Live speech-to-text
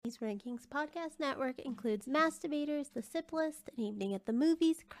These Rankings podcast network includes Masturbators, The Sip List, An Evening at the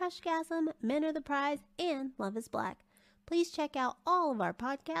Movies, Crushgasm, Men Are the Prize, and Love is Black. Please check out all of our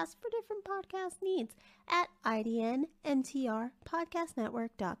podcasts for different podcast needs at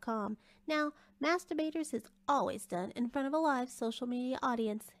idnmtrpodcastnetwork.com. Now, Masturbators is always done in front of a live social media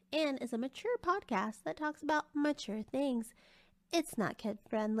audience and is a mature podcast that talks about mature things. It's not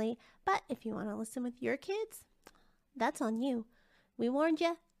kid-friendly, but if you want to listen with your kids, that's on you. We warned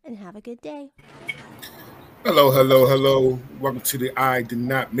you, and have a good day. Hello. Welcome to the I Did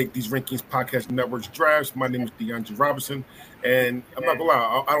Not Make These Rankings Podcast Network's Drives. My name is DeAndre Robinson, and I'm not going to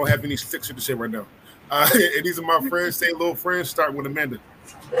lie, I don't have any sticks to say right now. And these are my friends. Say little friends, starting with Amanda.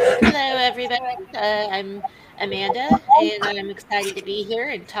 Hello, everybody. I'm Amanda, and I'm excited to be here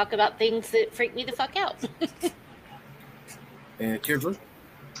and talk about things that freak me the fuck out. And Kendra.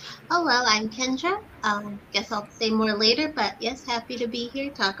 Hello, I'm Kendra. Guess I'll say more later, but yes, happy to be here,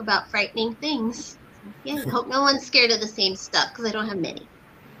 talk about frightening things. Yeah, I hope no one's scared of the same stuff, because I don't have many.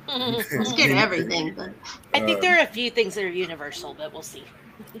 I'm scared of everything, but... I think there are a few things that are universal, but we'll see.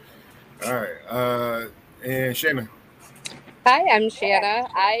 All right. And Shanna. Hi, I'm Shanna.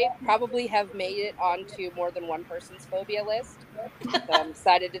 I probably have made it onto more than one person's phobia list, so I'm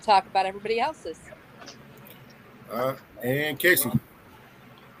excited to talk about everybody else's. And Casey.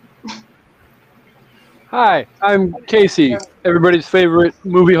 Hi, I'm Casey, everybody's favorite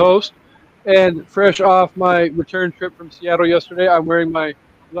movie host, and fresh off my return trip from Seattle yesterday, I'm wearing my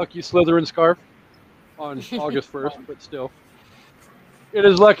lucky Slytherin scarf on August 1st, but still. It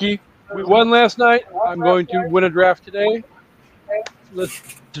is lucky. We won last night. I'm going to win a draft today. Let's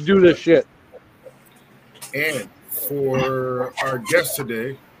do this shit. And for our guest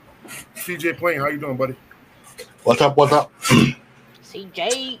today, CJ Plain, how you doing, buddy? What's up?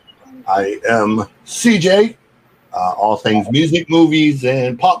 CJ. I am CJ, all things music, movies,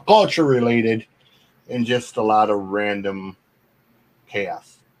 and pop culture related, and just a lot of random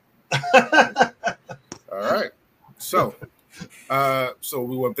chaos. All right. So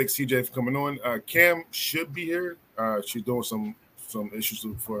we want to thank CJ for coming on. Cam should be here. She's doing some issues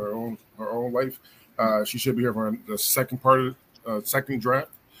for her own life. She should be here for the second part of second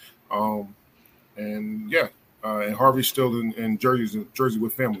draft. And Harvey's still in Jersey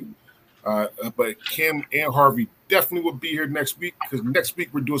with family. But Kim and Harvey definitely will be here next week, because next week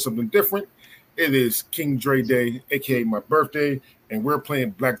we're doing something different. It is King Dre Day, aka my birthday, and we're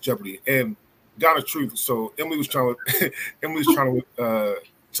playing Black Jeopardy. And God of truth, so Emily was trying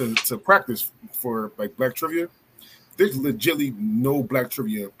to practice for like Black Trivia. There's legitimately no Black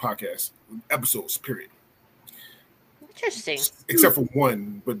Trivia podcast episodes, period. Interesting. Except for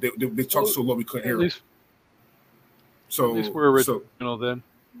one, but they talk so low we couldn't hear it. So at least we're original then.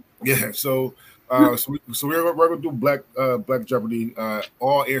 Yeah, so we're gonna do Black Jeopardy.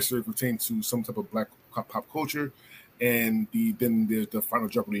 All answers pertain to some type of Black pop culture, and then there's the final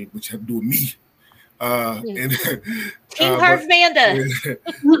Jeopardy, which had to do with me. And Team Harvanda.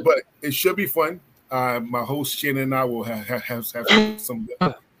 But it should be fun. My host Shannon and I will have some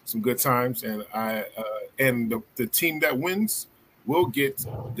good times, and the team that wins will get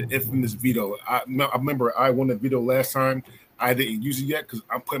the infamous veto. I remember I won the veto last time. I didn't use it yet because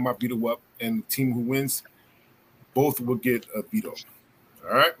I'm putting my veto up, and the team who wins, both will get a veto.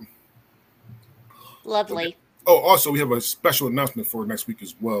 All right? Lovely. Okay. Oh, also, we have a special announcement for next week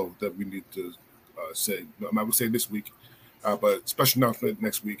as well that we need to say. I'm not going to say this week, but special announcement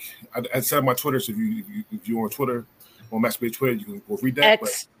next week. I said on my Twitter, so if you're on Twitter, on Masturbate Twitter, you can go read that.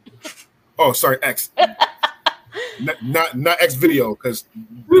 X. X. Not X video, because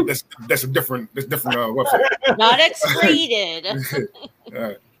that's a different website. Not excreted.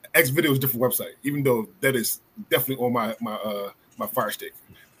 X video is a different website, even though that is definitely on my Fire Stick.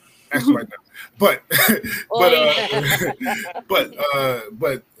 Actually, right now, but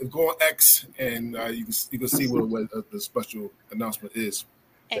go on X and you can see what the special announcement is.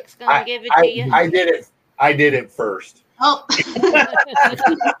 X gonna give it to you. I did it first. Oh.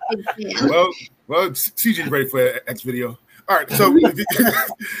 Well, CJ's ready for X video. All right, so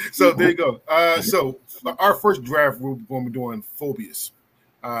there you go. So our first draft, we're going to be doing Phobias.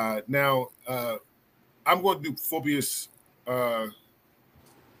 Now, I'm going to do Phobias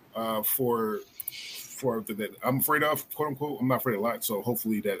for that I'm afraid of, quote unquote. I'm not afraid of a lot, so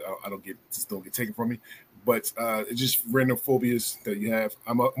hopefully that I don't get taken from me. But it's just random phobias that you have.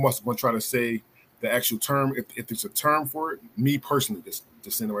 I'm also going to try to say the actual term, if there's a term for it. Me personally, just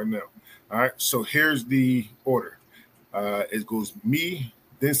saying it right now. All right, so here's the order. It goes me,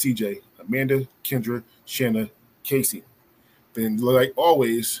 then CJ, Amanda, Kendra, Shanna, Casey. Then, like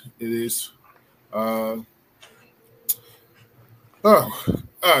always, it is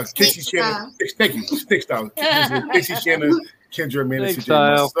Casey, Shannon. Thank you. Stick style. Casey, Shannon, Kendra, Amanda, Snake CJ,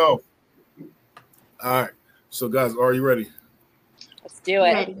 style. myself. All right. So, guys, are you ready? Let's do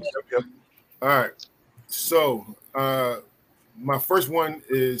it. Ready. Yep. All right. So, my first one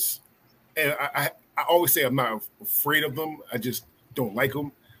is, and I always say I'm not afraid of them. I just don't like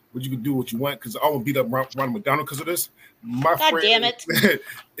them. But you can do what you want because I won't beat up Ronald McDonald because of this. My God damn it.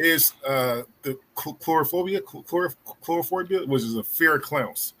 is the chlorophobia, which is a fear of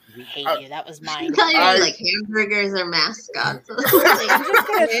clowns. I hate you. That was I mine. thought you were like hamburgers or mascots. I'm just gonna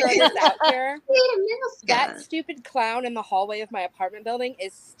throw this out here. Mascot. That stupid clown in the hallway of my apartment building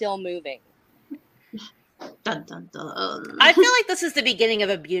is still moving. Dun, dun, dun. I feel like this is the beginning of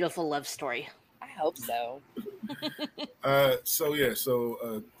a beautiful love story. I hope so. So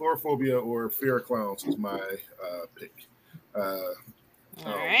chlorophobia or fear of clowns is my pick. All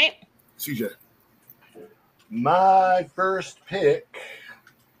right. CJ. My first pick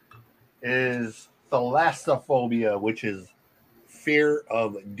is thalassophobia, which is fear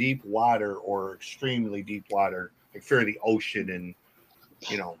of deep water or extremely deep water, like fear of the ocean and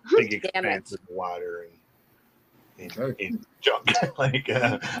big expanses of water and junk.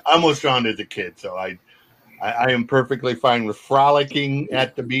 I almost drowned as a kid, so I am perfectly fine with frolicking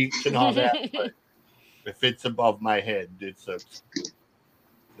at the beach and all that. But if it's above my head, that's a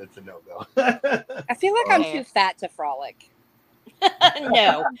no-go. I feel like I'm too fat to frolic.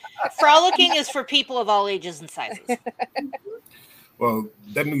 No. Frolicking is for people of all ages and sizes. Well,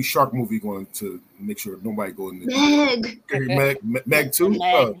 that new shark movie going to make sure nobody go in there. Meg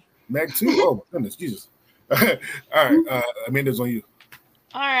 2? Meg 2? Oh, my goodness, Jesus. All right, Amanda's on you.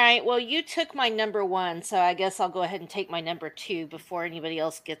 All right. Well, you took my number one, so I guess I'll go ahead and take my number two before anybody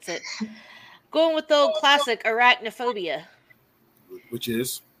else gets it. Going with the old classic, arachnophobia. Which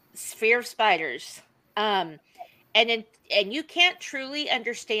is? Fear of spiders. And you can't truly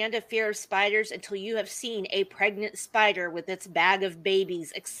understand a fear of spiders until you have seen a pregnant spider with its bag of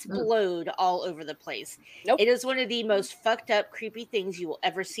babies explode all over the place. Nope. It is one of the most fucked up, creepy things you will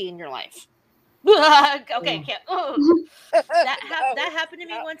ever see in your life. Okay, can't. Oh. That happened to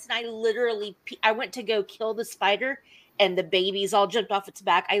me once, and I went to go kill the spider, and the babies all jumped off its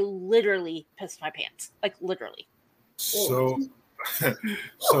back. I literally pissed my pants, like literally. So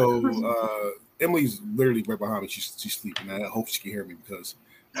Emily's literally right behind me. She's sleeping. I hope she can hear me because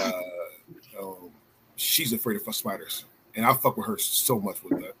she's afraid of spiders, and I fuck with her so much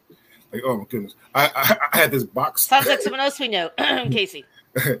with that. Like, oh my goodness, I had this box. Sounds like someone else we know, Casey.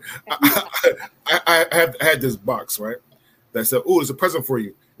 I had this box, right? That said, "Oh, it's a present for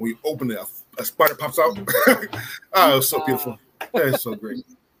you." When you open it, a spider pops out. Oh, it was so beautiful. It's so great.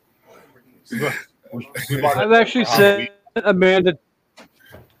 I've actually sent Amanda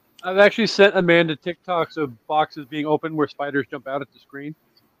TikToks of boxes being opened where spiders jump out at the screen.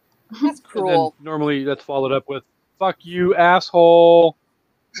 That's cruel. Normally, that's followed up with "fuck you, asshole."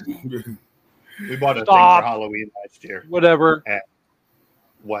 We bought a thing for Halloween last year. Whatever. At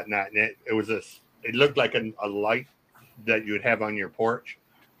whatnot, and it was it looked like a light that you would have on your porch,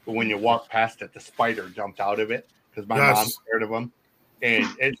 but when you walk past it, the spider jumped out of it because my mom's scared of them, and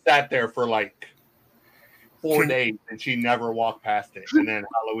it sat there for like 4 days, and she never walked past it. And then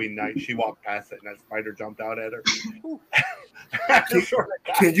Halloween night, she walked past it, and that spider jumped out at her.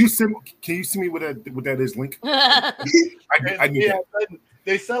 Can you send me what that is, link? I need that.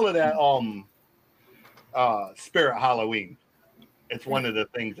 They sell it at Spirit Halloween. It's one of the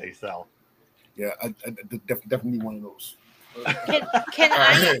things they sell. Yeah, I definitely need one of those.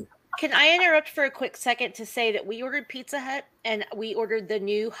 Can I interrupt for a quick second to say that we ordered Pizza Hut and we ordered the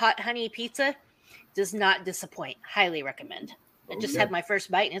new hot honey pizza. Does not disappoint. Highly recommend. I just had my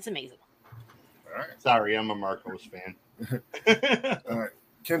first bite and it's amazing. All right. Sorry, I'm a Marcos fan. All right,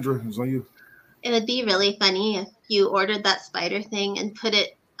 Kendra, it's on you. It would be really funny if you ordered that spider thing and put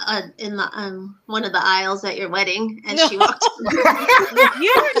it in the one of the aisles at your wedding, and she walked.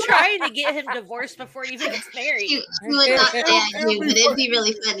 You were trying to get him divorced before he even gets married. She would not say I do, but it'd be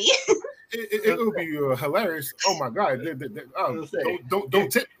really funny. It would be hilarious. Oh my god!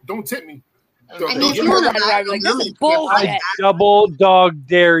 Don't tip me. I mean, if you want to buy like, this is I bullshit. double dog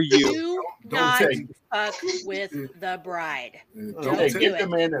dare you. Do not fuck with the bride. Don't get the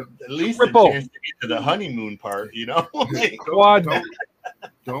man at least a chance to get to the honeymoon part, you know?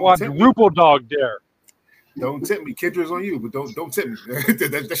 Quadruple dog dare. Don't tip me. Kendra's on you, but don't tip me.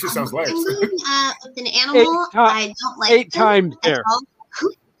 that shit sounds hilarious. With an animal, I don't like 8 times dare.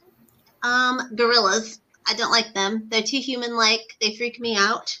 Gorillas. I don't like them. They're too human-like. They freak me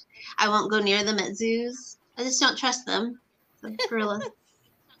out. I won't go near them at zoos. I just don't trust them. So, gorillas.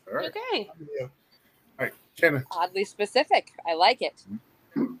 All right. Okay. All right, Kenna. Oddly specific. I like it.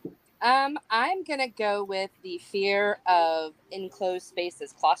 I'm gonna go with the fear of enclosed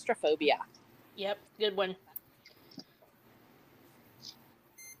spaces, claustrophobia. Yep, good one.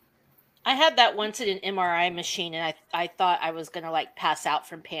 I had that once at an MRI machine, and I thought I was gonna like pass out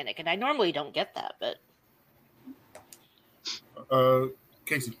from panic, and I normally don't get that, but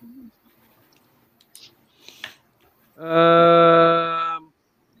Casey.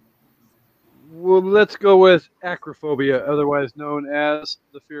 Well, let's go with acrophobia, otherwise known as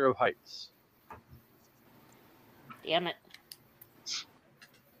the fear of heights. damn it.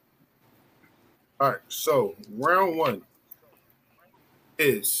 All right, so round one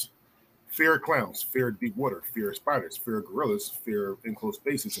is fear of clowns, fear of deep water, fear of spiders, fear of gorillas, fear of enclosed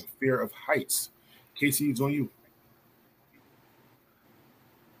spaces, and fear of heights. Casey, it's on you.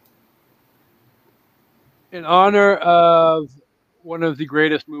 In honor of one of the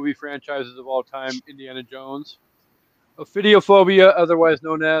greatest movie franchises of all time, Indiana Jones, ophidiophobia, otherwise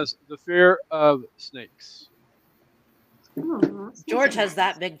known as the fear of snakes. Oh, George has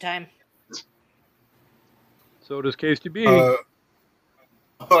that big time. So does KCB.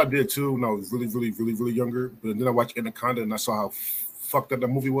 I thought I did too when I was really younger. But then I watched Anaconda and I saw how fucked up that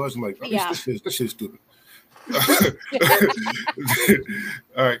movie was. I'm like, oh, Yeah. this shit's stupid.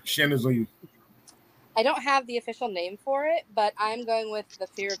 All right, Shannon's on you. I don't have the official name for it, but I'm going with the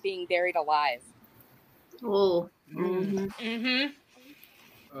fear of being buried alive. Oh. Mm-hmm.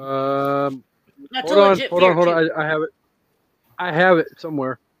 That's Hold a on. legit fear, too. I have it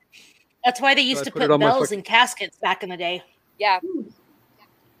somewhere. That's why they used I to put it put on my bells fucking- in caskets back in the day. Yeah.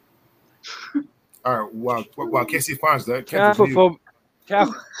 All right, while Casey finds that, Kendrick, on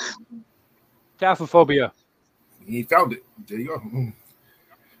you. Taphophobia. He found it. There you go.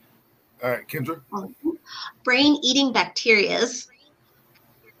 All right, Kendra. Brain-eating bacterias.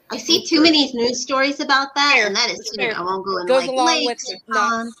 I see too many news stories about that, Fair. and that is Fair. I won't go in Goes like along with lakes or not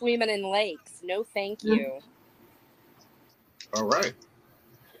ponds. swimming in lakes. No, thank you. All right.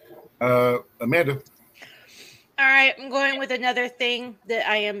 Amanda. All right, I'm going with another thing that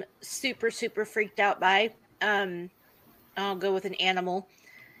I am super freaked out by. I'll go with an animal.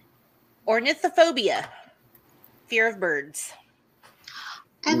 Ornithophobia. Fear of birds.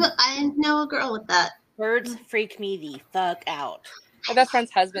 I know a girl with that. Birds freak me the fuck out. My best friend's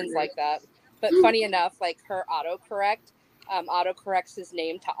husband's like that. But funny enough, like her autocorrect autocorrects his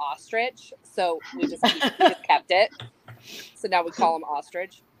name to ostrich. So we just kept it. So now we call him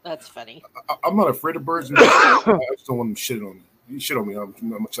ostrich. That's funny. I'm not afraid of birds. I just don't want them shit on me. You shit on me, I'm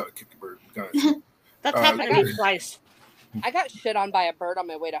gonna try to kick the bird. That's happened to me twice. I got shit on by a bird on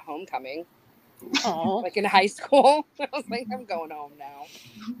my way to homecoming. Oh, Like in high school. I was like, I'm going home now.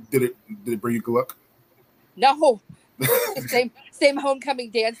 Did it bring you good luck? No. The same homecoming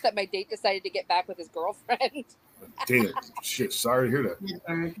dance that my date decided to get back with his girlfriend. Damn, shit. Sorry to hear that.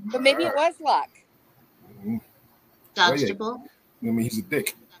 But maybe it was luck. Dodgeable. I mean, he's a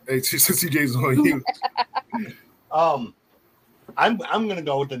dick. Hey, CJ's on you. I'm gonna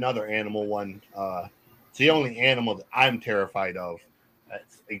go with another animal one. It's the only animal that I'm terrified of.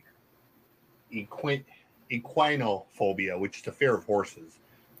 It's equinophobia, which is the fear of horses.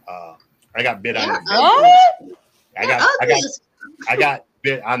 I got bit on the face. I got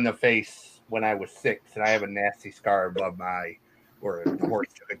bit on the face when I was 6, and I have a nasty scar above my eye where the horse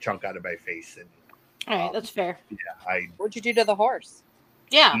took a chunk out of my face. And all right, that's fair. yeah, What'd you do to the horse?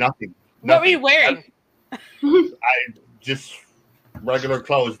 Yeah. nothing. What were you wearing? I just regular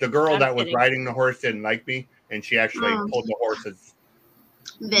clothes. The girl I'm that was kidding. riding the horse didn't like me, and she actually Oh. pulled the horse's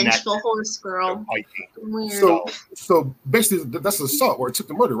Vengeful horse to girl. fight me. Weird. So basically, that's assault or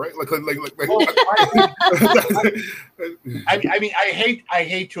attempted murder, right? I mean, I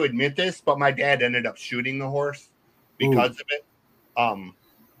hate to admit this, but my dad ended up shooting the horse because of it. Plot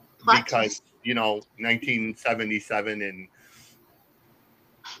Because 1977 in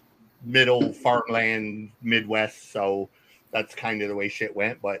middle farmland Midwest, so that's kind of the way shit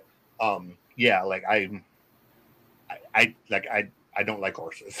went. But yeah, like I don't like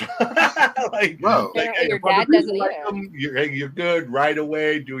horses. Wow. Your if other dad people doesn't like either. them, you're good right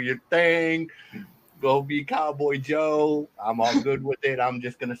away. Do your thing. Go be Cowboy Joe. I'm all good with it. I'm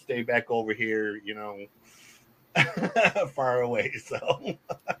just gonna stay back over here, far away. So.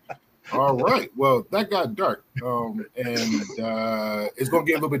 All right. Well, that got dark, and it's gonna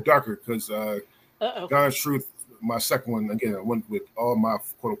get a little bit darker because God's truth. My second one again. I went with all my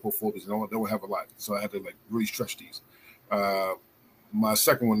quote unquote phobias. And I don't have a lot, so I had to really stretch these. My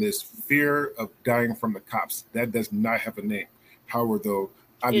second one is fear of dying from the cops. That does not have a name. However, though,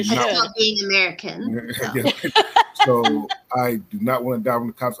 I do You not. should. Still being American. So. Yeah. So I do not want to die from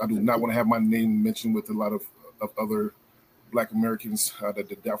the cops. I do not want to have my name mentioned with a lot of other Black Americans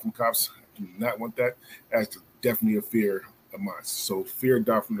that die from cops. I do not want that. That's definitely a fear of mine. So fear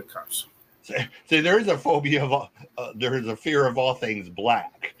die from the cops. See, there is a phobia of there is a fear of all things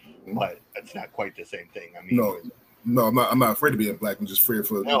black, but it's not quite the same thing. I mean, no, I'm not afraid of being black. I'm just afraid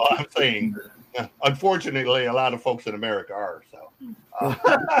for. No, I'm saying, unfortunately, a lot of folks in America are. So, all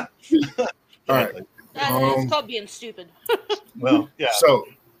right. It's called being stupid. Well, yeah. So,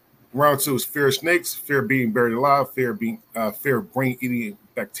 round 2 is fear of snakes, fear of being buried alive, fear of brain-eating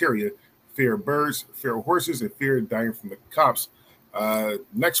bacteria, fear of birds, fear of horses, and fear of dying from the cops.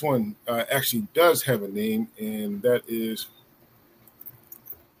 Next one actually does have a name, and that is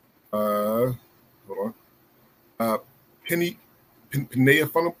hold on,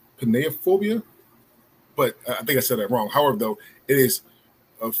 Pineaphobia. But I think I said that wrong. However, though, it is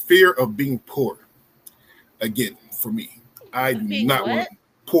a fear of being poor. Again, for me, I do not want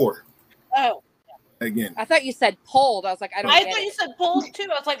poor. Oh. Again. I thought you said pulled. I was like, I thought you said pulled too.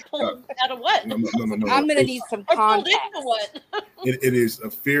 I was like, pulled out of what? No. I'm going to need some context. Pulled into what? It is a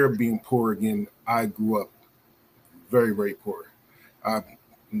fear of being poor. Again, I grew up very, very poor.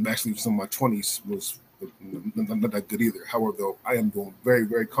 Actually, some of my 20s was not that good either. However, though, I am doing very,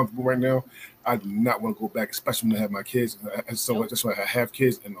 very comfortable right now. I do not want to go back, especially when I have my kids. So that's why I have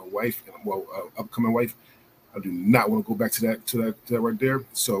kids and a wife, and upcoming wife. I do not want to go back to that right there.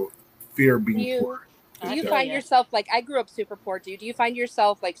 So fear of being poor. Do you find yourself like, I grew up super poor, do you find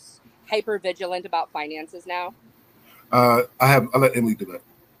yourself like hyper vigilant about finances now? I let Emily do that.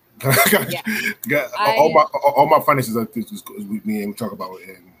 All my finances is with me, and we talk about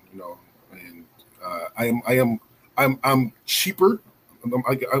it, and I'm cheaper. I'm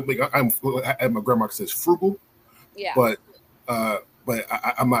my grandma says frugal. Yeah. But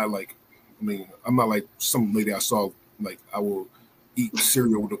I'm not like, I'm not like some lady I saw. Like I will eat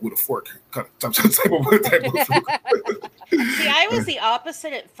cereal with a fork, kind of type of food. See, I was the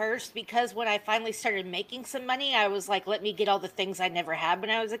opposite at first, because when I finally started making some money, I was like, let me get all the things I never had when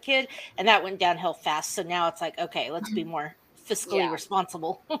I was a kid, and that went downhill fast. So now it's like, okay, let's be more fiscally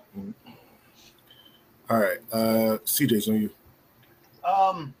responsible. All right, CJ's on you.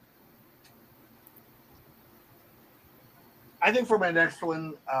 I think for my next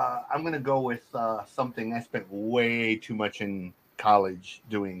one, I'm going to go with something I spent way too much in college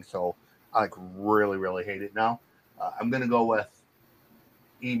doing, so I really, really hate it now. I'm going to go with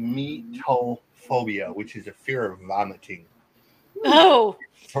emetophobia, which is a fear of vomiting. Oh,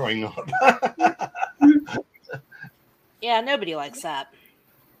 throwing up. Yeah, nobody likes that.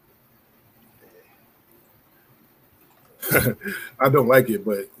 I don't like it,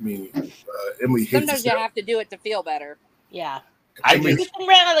 but Emily hates it. Sometimes you have to do it to feel better. Yeah.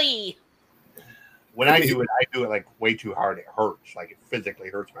 When I do it like way too hard. It hurts. Like it physically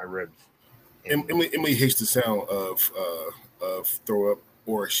hurts my ribs. Emily hates the sound of throw up,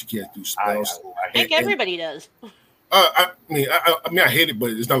 or she can't do spells. I think everybody does. I hate it,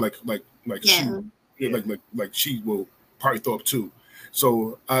 but it's not like she will probably throw up too.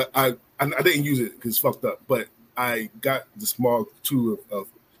 So I didn't use it because it's fucked up, but I got the small tube of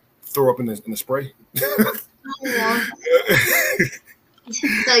throw up in the spray. Yeah.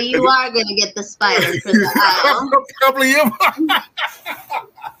 So you are going to get the spider for the aisle. Probably am.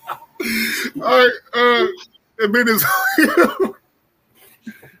 All right.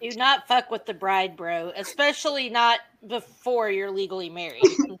 Do not fuck with the bride, bro. Especially not before you're legally married.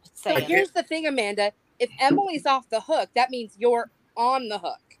 So here's the thing, Amanda. If Emily's off the hook, that means you're on the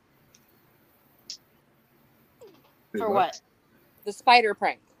hook. For what? The spider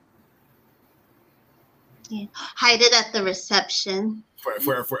prank. Yeah. Hide it at the reception. For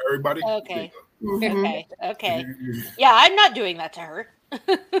everybody? Okay. Mm-hmm. Okay. Yeah, I'm not doing that to her.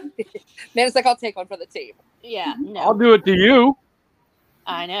 Man, it's like, I'll take one for the team. Yeah, no. I'll do it to you.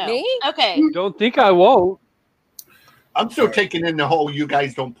 I know. Me? Okay. Don't think I won't. I'm still taking in the whole "you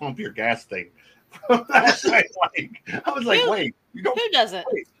guys don't pump your gas" thing. I was like, wait, you don't. Who doesn't?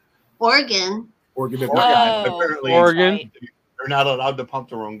 Oregon. Apparently, Oregon. They're not allowed to pump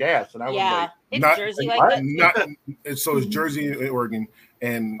their own gas, and I was like, it's Jersey like that. So it's Jersey and Oregon,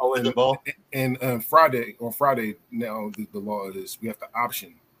 and and Friday now the law is we have the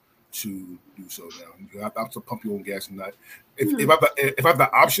option to do so now. You have to pump your own gas and not. If I have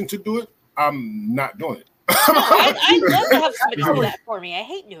the option to do it, I'm not doing it. I'd love to have somebody do that for me. I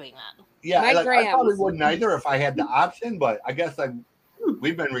hate doing that. Yeah, I probably wouldn't either if I had the option, but I guess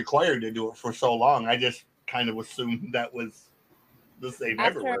we've been required to do it for so long. I just kind of assumed that was the same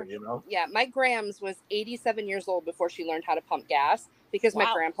everywhere, you know? Yeah, my Grams was 87 years old before she learned how to pump gas because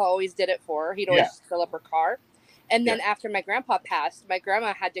my grandpa always did it for her. He'd always fill up her car. And then after my grandpa passed, my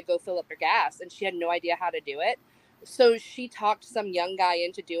grandma had to go fill up her gas and she had no idea how to do it. So she talked some young guy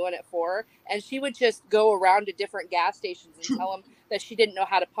into doing it for her, and she would just go around to different gas stations and tell him that she didn't know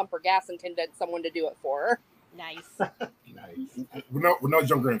how to pump her gas and convince someone to do it for her. Nice. Nice. When I was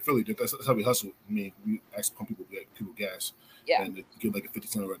younger in Philly, that's how we hustled. I mean, we actually pump people gas. Yeah. And give like a 50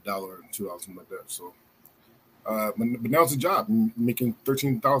 cents or $1 or $2, something like that. So, but now it's a job, making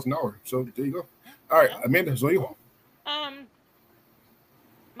 $13,000. So there you go. All right, Amanda, so you.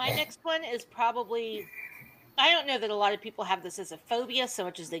 My next one is probably, I don't know that a lot of people have this as a phobia so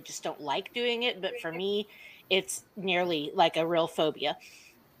much as they just don't like doing it, but for me, it's nearly like a real phobia.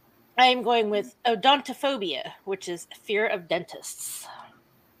 I am going with odontophobia, which is fear of dentists.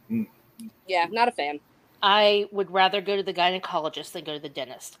 Yeah, not a fan. I would rather go to the gynecologist than go to the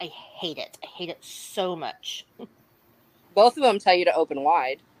dentist. I hate it. I hate it so much. Both of them tell you to open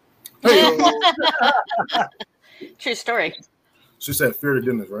wide. True story. She said fear of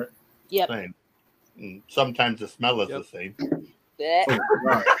dentist, right? Yep. Same. And sometimes the smell is the same. Blech. Oh,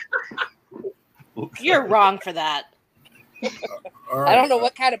 right. You're wrong for that. All right. I don't know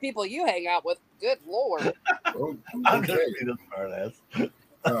what kind of people you hang out with. Good Lord. Oh, I'm okay. just being a smart ass.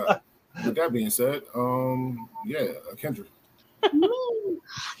 With that being said, Kendra.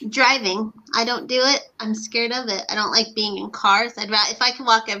 Driving. I don't do it. I'm scared of it. I don't like being in cars. I'd rather, if I could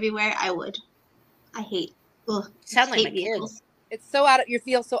walk everywhere, I would. I hate. Ugh, Sound like hate my vehicles. kids. It's so you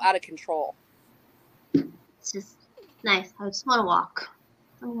feel so out of control. It's just nice. I just want to walk.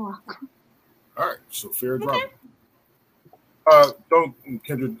 I want to walk. All right, so fear of driving. Don't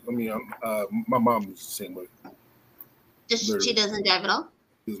Kendra. I mean, my mom is the same way. Just she doesn't drive at all.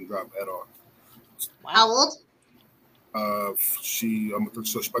 She doesn't drive at all. Wow. How old? She's about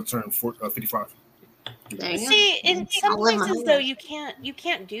to turn 55. There you See, in some I'll live my places whole though, life. you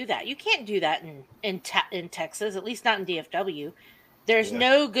can't do that. You can't do that in Texas, at least not in DFW. There's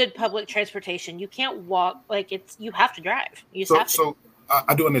no good public transportation. You can't walk. Like you have to drive. You just have to. So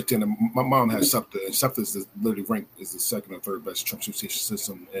I do understand that my mom has SEPTA. SEPTA is literally ranked as the second or third best transportation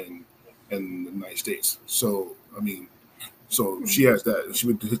system in the United States. So I mean, so she has that.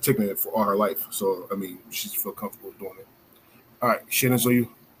 She's been taking it for all her life. So I mean, she's feel comfortable doing it. All right, Shannon, so you.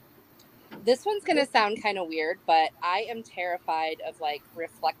 This one's going to sound kind of weird, but I am terrified of like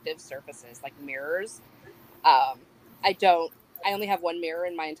reflective surfaces, like mirrors. I only have one mirror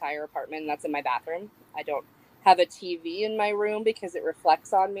in my entire apartment, and that's in my bathroom. I don't have a TV in my room because it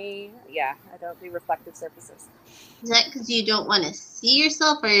reflects on me. Yeah, I don't do reflective surfaces. Is that because you don't want to see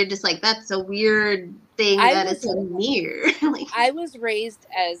yourself, or you're just like, that's a weird thing it's a mirror? Like, I was raised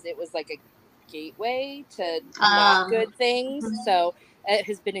as it was like a gateway to not good things, so it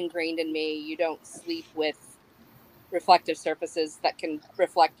has been ingrained in me. You don't sleep with reflective surfaces that can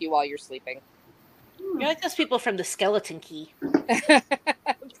reflect you while you're sleeping. You're like those people from the Skeleton Key.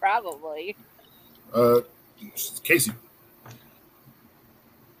 Probably. Casey.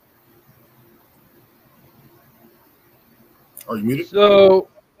 Are you muted? So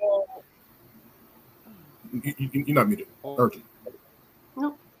you're not muted. Heard you.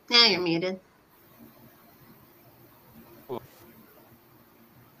 nope. Now you're muted.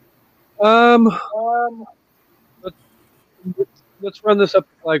 Let's run this up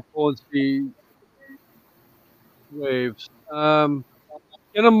the flagpole and see waves.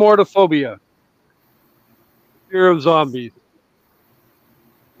 Enomorphophobia, fear of zombies.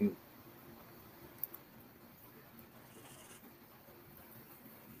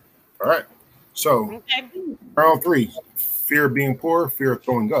 All right. So round 3: fear of being poor, fear of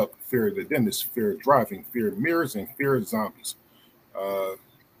throwing up, fear of the dentist, fear of driving, fear of mirrors, and fear of zombies.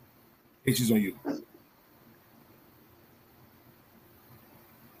 Casey's on you.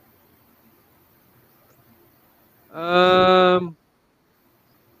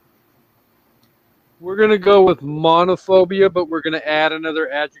 We're gonna go with monophobia, but we're gonna add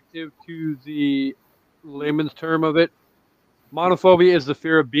another adjective to the layman's term of it. Monophobia is the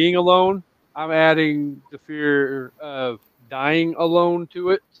fear of being alone. I'm adding the fear of dying alone to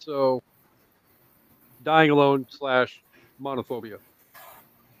it. So dying alone / monophobia.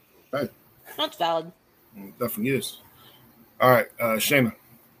 Right. That's valid. Definitely is. All right, Shayna.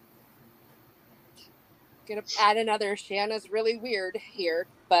 Gonna add another. Shanna's really weird here,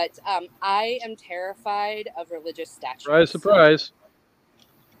 but I am terrified of religious statues. Surprise, surprise.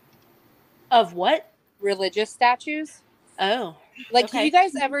 Of what? Religious statues. Oh. Like, Okay. have you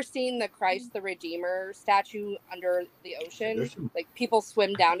guys ever seen the Christ the Redeemer statue under the ocean? Like, people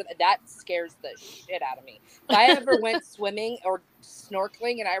swim down to that scares the shit out of me. If I ever went swimming or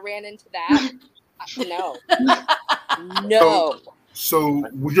snorkeling and I ran into that, no. No. So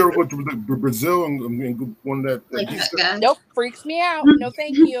would you ever go to Brazil and one that Like that guy? Nope, freaks me out. No,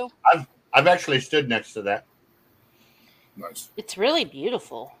 thank you. I've actually stood next to that. Nice. It's really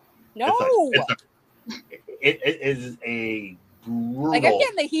beautiful. No, It is a brutal. like I'm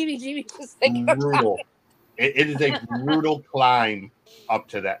getting the heebie-jeebies just thinking about brutal. It is a brutal climb up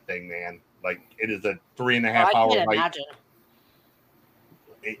to that thing, man. Like it is a 3.5 I hour can't hike. imagine.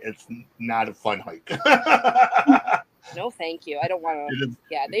 It's not a fun hike. No, thank you. I don't want to.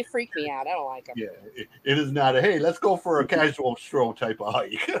 Yeah, they freak me out. I don't like them. Yeah, it is not a hey, let's go for a casual stroll type of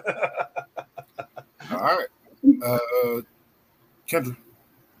hike. All right. Kendra.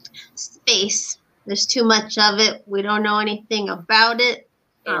 Space. There's too much of it. We don't know anything about it.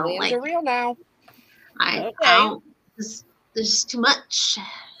 Aliens are real now. I don't. There's too much.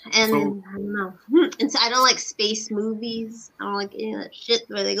 And I don't know. And so I don't like space movies. I don't like any of that shit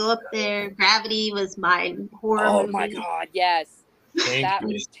where they go up there. Gravity was my horror movie. My god, yes. That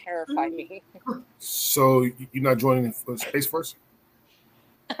was terrifying me. So you're not joining Space Force?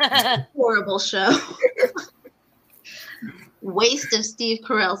 Horrible show. Waste of Steve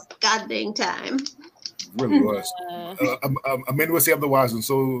Carell's goddamn time. Really was. Amanda would say otherwise, and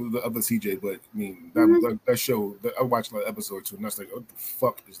so the other CJ. But I mean, that show, I watched an episode or two, and I was like, "What the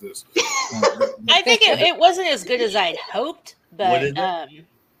fuck is this?" I think it wasn't as good as I'd hoped, but what is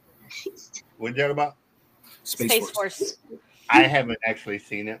it? What's that about? Space Force. I haven't actually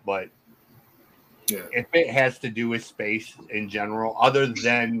seen it, but yeah, if it has to do with space in general, other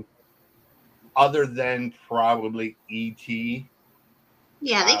than probably E.T.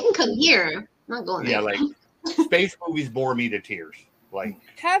 Yeah, they can come here. I'm not going there. Yeah, like space movies bore me to tears. Like,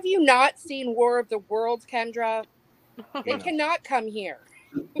 have you not seen War of the Worlds, Kendra? They cannot come here.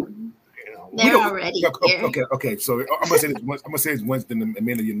 They're already here. Okay. So I'm gonna say this once, then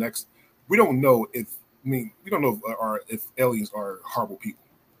Amanda, you're next. We don't know if aliens are horrible people.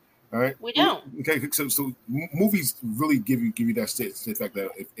 All right, we don't. Okay, so movies really give you that sense. In fact, that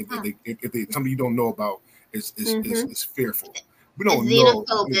if they something you don't know about is fearful. We don't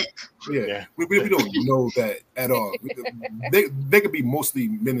know. Yeah, we don't know that at all. They could be mostly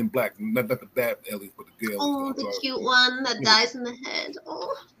men in black, not the bad aliens, but the good aliens. Oh, the cute one that dies in the head.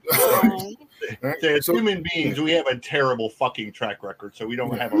 Oh. Right? As human beings, we have a terrible fucking track record, so we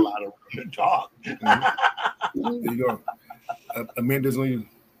don't have a lot of room to talk. There you go. Amanda's on you.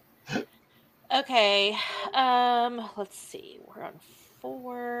 Okay. Let's see. We're on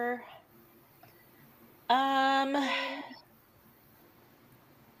 4.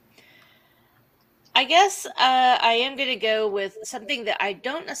 I guess I am going to go with something that I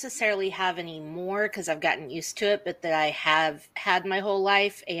don't necessarily have anymore because I've gotten used to it, but that I have had my whole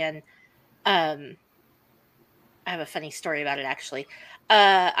life. And I have a funny story about it, actually.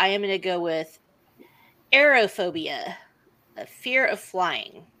 I am going to go with aerophobia, a fear of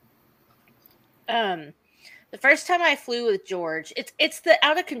flying. The first time I flew with George, it's the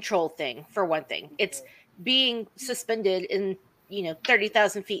out of control thing, for one thing. It's being suspended in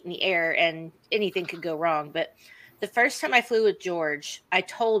 30,000 feet in the air and anything could go wrong. But the first time I flew with George, I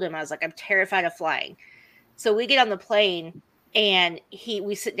told him, I was like, I'm terrified of flying. So we get on the plane and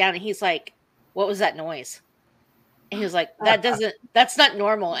we sit down and he's like, what was that noise? And he was like, that's not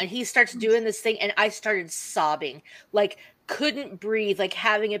normal. And he starts doing this thing and I started sobbing, like couldn't breathe, like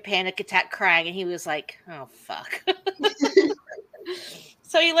having a panic attack, crying. And he was like, oh, fuck.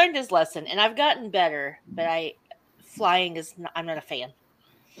 So he learned his lesson and I've gotten better, but flying I'm not a fan.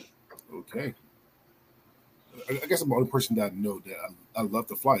 Okay. I guess I'm the only person that I know that I love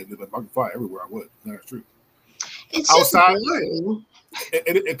to fly. If I could fly everywhere, I would. That's true. It's outside, boring.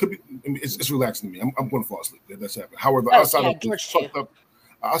 It could be. It's relaxing to me. I'm going to fall asleep. That's happening. However, outside of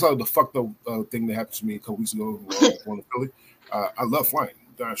the fucked up thing that happened to me a couple weeks ago going to Philly, I love flying.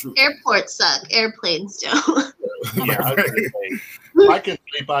 That's true. Airports suck. Airplanes don't. Yeah, if I can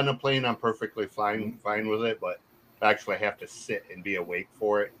sleep on a plane, I'm perfectly fine with it. But if I actually have to sit and be awake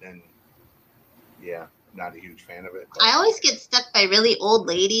for it, then yeah, I'm not a huge fan of it. But I always get stuck by really old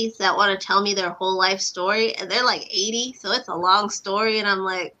ladies that want to tell me their whole life story, and they're like 80, so it's a long story, and I'm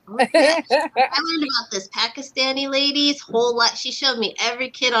like, okay. I learned about this Pakistani lady's whole life. She showed me every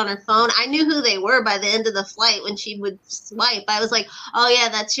kid on her phone. I knew who they were by the end of the flight when she would swipe. I was like, oh yeah,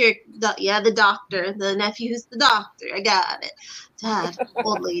 that's the doctor, the nephew who's the doctor. I got it. God,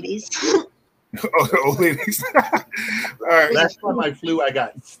 old ladies. Old ladies. All right. Last time I flew, I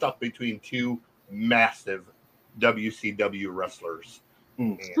got stuck between two massive WCW wrestlers.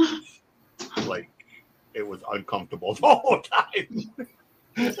 And like it was uncomfortable the whole time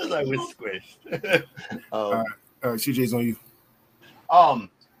because I was squished. CJ's on you.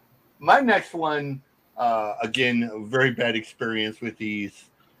 My next one, again, a very bad experience with these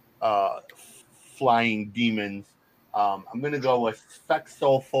flying demons. I'm gonna go with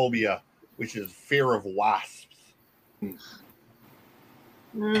phobia, which is fear of wasps. Hey,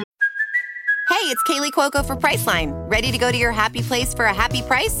 it's Kaylee Cuoco for Priceline. Ready to go to your happy place for a happy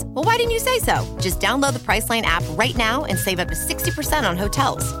price? Well, why didn't you say so? Just download the Priceline app right now and save up to 60% on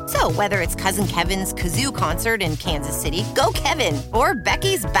hotels. So whether it's Cousin Kevin's Kazoo Concert in Kansas City, go Kevin, or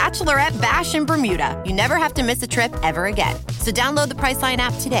Becky's Bachelorette Bash in Bermuda, you never have to miss a trip ever again. So download the Priceline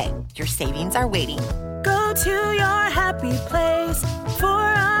app today. Your savings are waiting. Go to your happy place for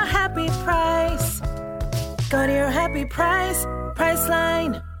a happy price. Go to your happy price,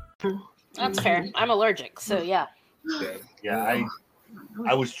 Priceline. That's fair. I'm allergic, so yeah. Yeah,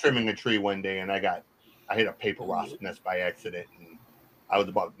 I was trimming a tree one day and I hit a paper wasp nest by accident, and I was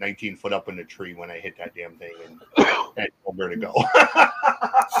about 19 foot up in the tree when I hit that damn thing, and I told her to go.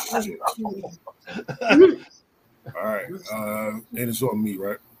 All right, and it's on me,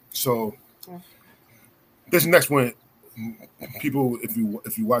 right? So this next one, people, if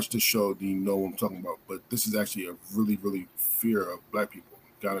you watch this show, then you know what I'm talking about. But this is actually a really, really fear of Black people.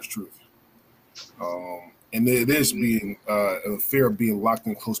 God's truth. And it is being a fear of being locked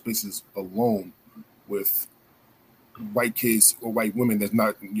in close spaces alone with white kids or white women that's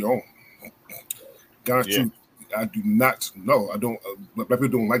not your own. God's truth. I do not know. I don't. Black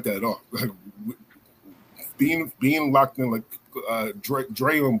people don't like that at all. being locked in, like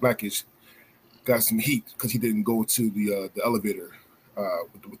Dre on Blackish got some heat because he didn't go to the elevator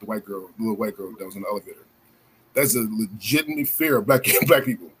with the white girl, the little white girl that was in the elevator. That's a legitimate fear of black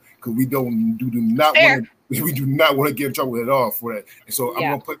people. Because we do not want to get in trouble at all for that, and so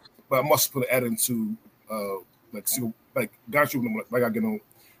I'm gonna I must put an add into God's truth. Like when I got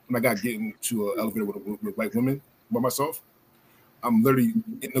getting to an elevator with white women by myself, I'm literally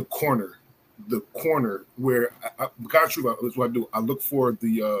in the corner where God's truth is what I do. I look for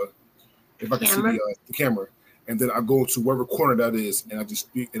the if I can see the camera, and then I go to wherever corner that is, and I just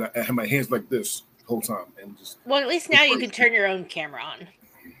speak, and I have my hands like this the whole time, and just. Well, at least now you can turn your own camera on.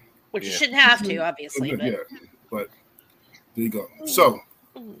 Which you shouldn't have to, obviously. But there you go. So,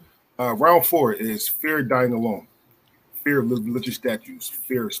 round 4 is fear of dying alone, fear of religious statues,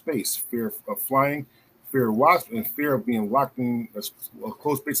 fear of space, fear of flying, fear of wasps, and fear of being locked in a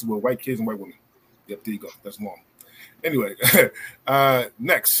close spaces with white kids and white women. Yep, there you go. That's long. Anyway,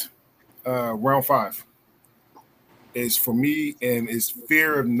 next, round 5 is for me, and is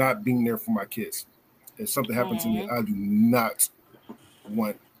fear of not being there for my kids. If something happens to me, I do not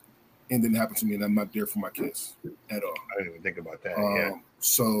want. And didn't happen to me, and I'm not there for my kids at all. I didn't even think about that.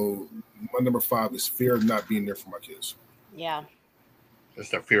 So my number 5 is fear of not being there for my kids. Yeah.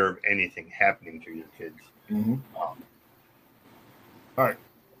 Just a fear of anything happening to your kids. Mm-hmm. All right.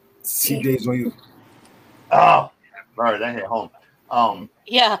 CJ's on you. Oh, all right. That hit home.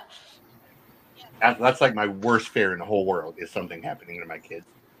 Yeah. That's like my worst fear in the whole world is something happening to my kids.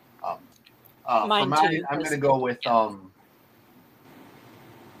 Mine for mine, too. I'm going to go with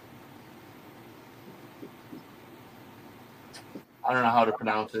I don't know how to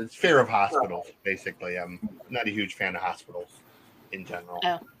pronounce it. It's fear of hospitals, basically. I'm not a huge fan of hospitals in general.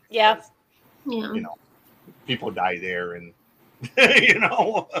 Oh, yeah. You know, people die there, and you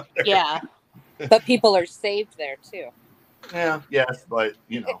know. Yeah. But people are saved there too. Yeah. Yes, but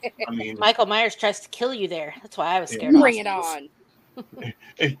you know, I mean, Michael Myers tries to kill you there. That's why I was scared. Bring it on.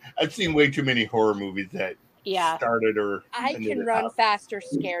 I've seen way too many horror movies that started or. I can run faster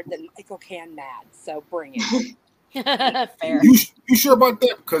scared than Michael can mad. So bring it. Fair. You sure about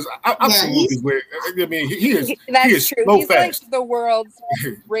that? Because I've seen movies where he is true. slow He's fast. like the world's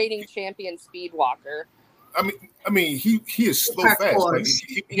reigning champion speed walker. I mean, he is slow fast. Like,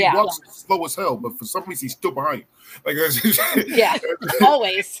 he walks slow as hell, but for some reason he's still behind you. Like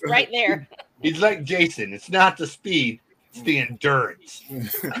always right there. He's like Jason. It's not the speed; it's the endurance.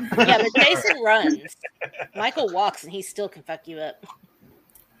 Yeah, but Jason runs. Michael walks, and he still can fuck you up.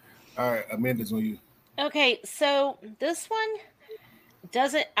 All right, Amanda's on you. Okay, so this one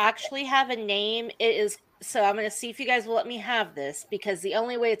doesn't actually have a name. It is so I'm going to see if you guys will let me have this, because the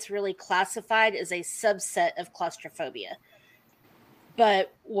only way it's really classified is a subset of claustrophobia.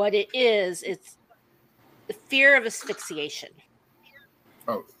 But what it is, it's the fear of asphyxiation.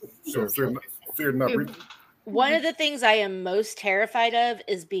 Oh, so fear not breathing. One of the things I am most terrified of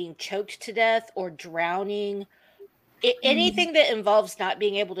is being choked to death or drowning. Anything that involves not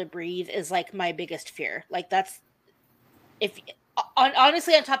being able to breathe is like my biggest fear. Like that's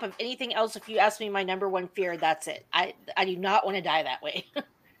honestly, on top of anything else, if you ask me my number one fear, that's it. I do not want to die that way.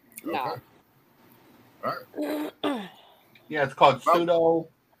 No. All right. Yeah, it's called pseudo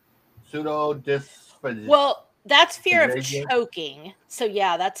dysphagia. Well, that's fear of choking. So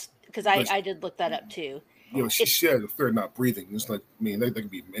yeah, that's because I did look that up too. She said the fear of not breathing. It's like, that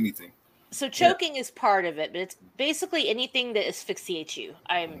could be anything. So choking is part of it, but it's basically anything that asphyxiates you.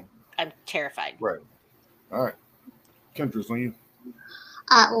 I'm terrified. Right. All right. Kendra's on you.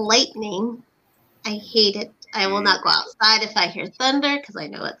 Lightning. I hate it. I will not go outside if I hear thunder because I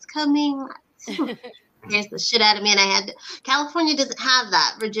know it's coming. Scares the shit out of me, and California doesn't have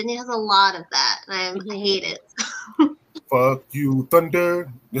that. Virginia has a lot of that, and I hate it. Fuck you,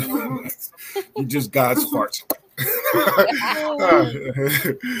 thunder. You just God's farts.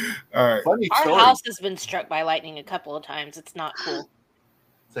 All right. Funny Our story. house has been struck by lightning a couple of times. It's not cool.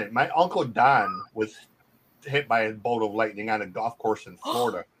 Say, my uncle Don was hit by a bolt of lightning on a golf course in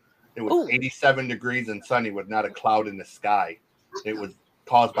Florida. It was 87 degrees and sunny with not a cloud in the sky. It was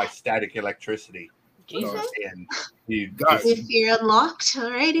caused by static electricity. Jesus. And he If you're unlocked, all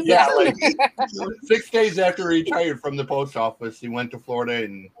right. Yeah, like 6 days after he retired from the post office, he went to Florida,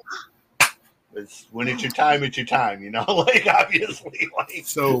 and when it's your time, you know, like obviously. Like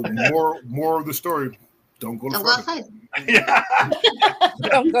So more of the story. Don't go to Don't go Florida. outside.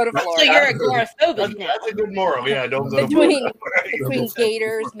 Don't go to So Florida. you're agoraphobic now. That's a good moral. Yeah, don't go to Between Florida.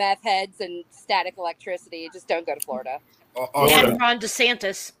 gators, meth heads, and static electricity, just don't go to Florida. Also, And Ron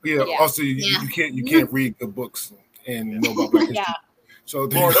DeSantis. yeah. Yeah. Also, you can't read the books and know about Black history. Yeah. So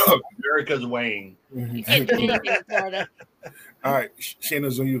there you Florida, go. America's weighing. You can't do anything in Florida. All right,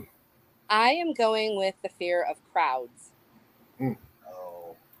 Shayna's on you. I am going with the fear of crowds.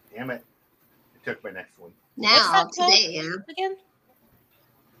 Oh, damn it! I took my next one. Now, What's that called? today, Again?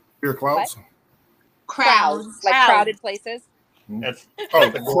 Fear clouds. crowds. Like Crowds. crowded places. That's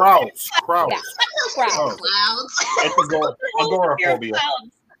Oh, crowds. Yeah. Crowds. Oh. Clouds. it's agoraphobia.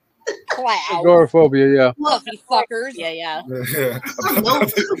 Clouds. Agoraphobia, yeah. Fluffy fuckers. Yeah, yeah. Yeah.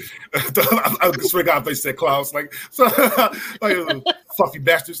 I swear God, they said clouds like fluffy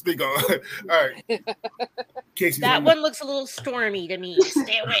bastards. They go. All right, Casey. That one looks a little stormy to me.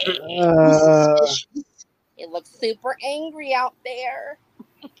 Stay away. It looks super angry out there.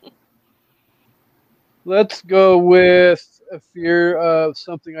 Let's go with a fear of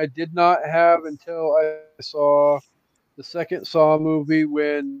something I did not have until I saw the second Saw movie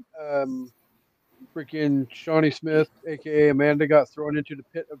when freaking Shawnee Smith, aka Amanda, got thrown into the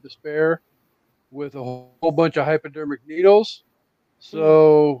pit of despair with a whole bunch of hypodermic needles.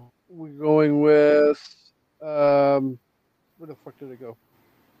 So we're going with where the fuck did it go?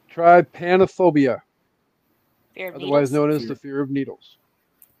 Trypanophobia, Fear of otherwise needles. known as the fear of needles.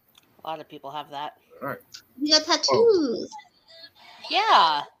 A lot of people have that. All right. You got tattoos.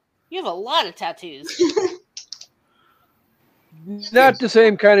 Yeah. You have a lot of tattoos. Not the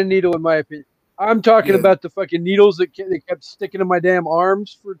same kind of needle, in my opinion. I'm talking Yeah. about the fucking needles that they kept sticking in my damn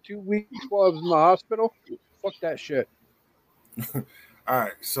arms for 2 weeks while I was in the hospital. Fuck that shit. All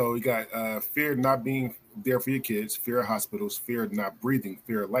right. So we got fear of not being there for your kids, fear of hospitals, fear of not breathing,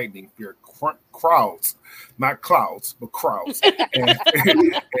 fear of lightning, fear of crowds, not clouds, but crowds, and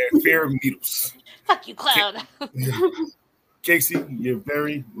fear of needles. Fuck you, cloud. Casey, your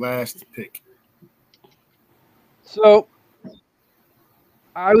very last pick. So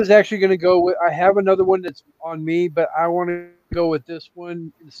I was actually going to go with, I have another one that's on me, but I want to go with this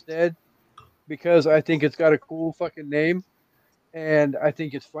one instead because I think it's got a cool fucking name and I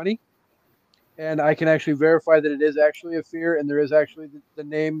think it's funny. And I can actually verify that it is actually a fear and there is actually the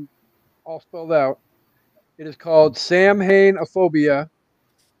name all spelled out. It is called Samhainophobia.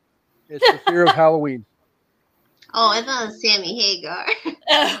 It's the fear of Halloween. Oh, I thought it was Sammy Hagar.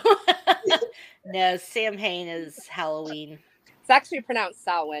 No, Sam Hain is Halloween. It's actually pronounced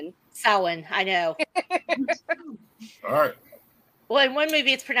Samhain. Samhain, I know. All right. Well, in one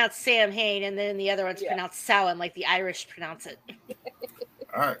movie it's pronounced Sam Hain, and then in the other one's pronounced Samhain, like the Irish pronounce it.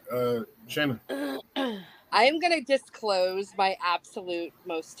 All right. Shannon. I am going to disclose my absolute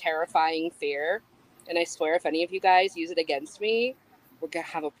most terrifying fear. And I swear, if any of you guys use it against me, we're going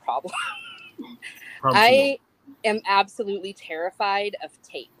to have a problem. I am absolutely terrified of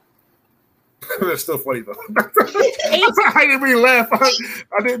tape. That's still funny though. I didn't mean laugh.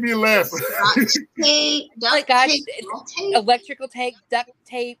 I didn't mean laugh. Tape, duct Like, God, tape, it's duct tape. electrical tape, duct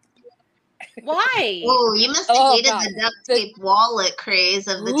tape. Why? Oh, you must have Oh, hated God. the duct tape wallet craze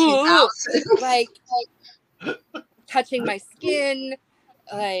of the Ooh. 2000s. Like touching my skin.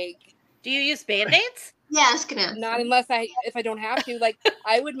 Like, Do you use Band-Aids? Yeah, I was gonna. not unless if I don't have to. Like,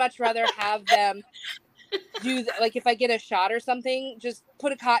 I would much rather have them do like if I get a shot or something, just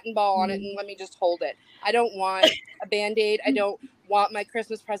put a cotton ball on it and let me just hold it. I don't want a Band-Aid. I don't want my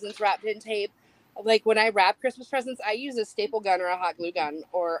Christmas presents wrapped in tape. Like, when I wrap Christmas presents, I use a staple gun or a hot glue gun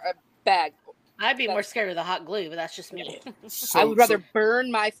or a bag. I'd be more scared of the hot glue, but that's just me. I would rather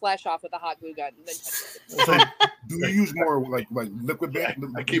burn my flesh off with a hot glue gun than touch it. So Do you use more like liquid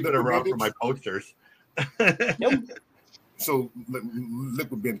band? I keep it around for my posters. Nope. So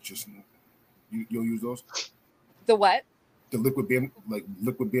liquid bandages, you'll use those? The what? The liquid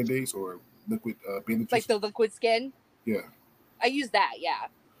band-aids or liquid bandages? Like the liquid skin? Yeah. I use that, yeah.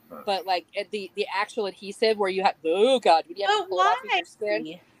 But like the actual adhesive where you have when you have to pull it off of your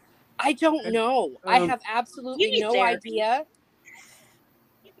skin. I don't know. I have absolutely no idea.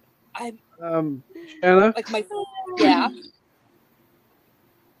 Anna? Like yeah.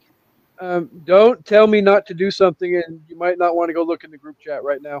 Don't tell me not to do something, and you might not want to go look in the group chat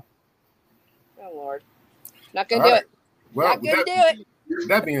right now. Oh Lord, not gonna do it. Well, not gonna do it.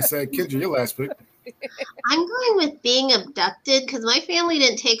 That being said, Kendra, your last pick. I'm going with being abducted because my family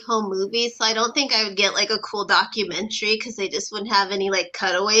didn't take home movies, so I don't think I would get like a cool documentary because they just wouldn't have any like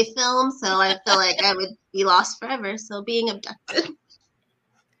cutaway film. So I feel like I would be lost forever. So being abducted.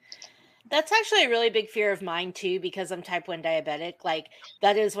 That's actually a really big fear of mine too, because I'm type 1 diabetic. Like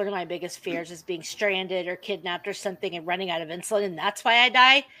that is one of my biggest fears, is being stranded or kidnapped or something and running out of insulin. And that's why I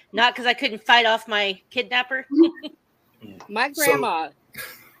die. Not because I couldn't fight off my kidnapper. My grandma,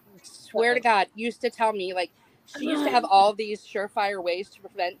 swear to God, used to tell me, like, she used to have all these surefire ways to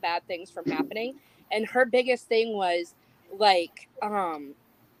prevent bad things from happening. And her biggest thing was like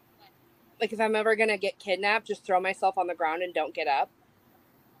if I'm ever going to get kidnapped, just throw myself on the ground and don't get up.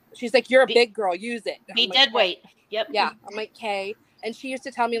 She's like, you're a big girl, use it. Be dead weight. Yep. Yeah. I'm like, okay. And she used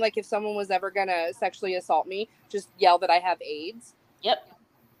to tell me, like, if someone was ever going to sexually assault me, just yell that I have AIDS. Yep.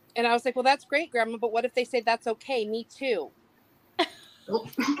 And I was like, well, that's great, Grandma, but what if they say that's okay? Me too. What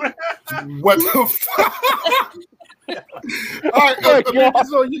the fuck? All right,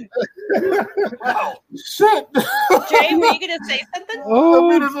 so you... Wow. Shit. Jay, were you going to say something?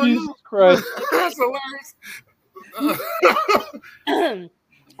 Oh, Jesus Christ. That's hilarious.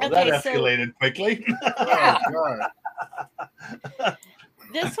 Well, that escalated quickly. Oh, God.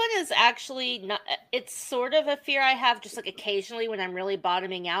 This one is actually not, it's sort of a fear I have just like occasionally when I'm really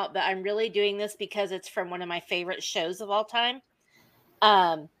bottoming out, but I'm really doing this because it's from one of my favorite shows of all time.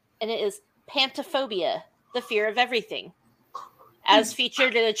 And it is Pantophobia, the fear of everything, as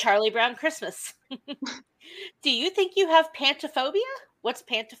featured in A Charlie Brown Christmas. Do you think you have pantophobia? What's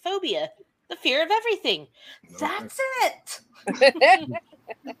pantophobia? The fear of everything. No, that's it.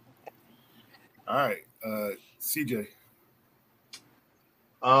 All right, CJ.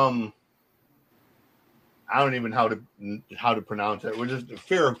 I don't even how to pronounce it. We're just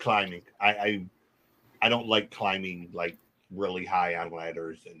fear of climbing. I don't like climbing like really high on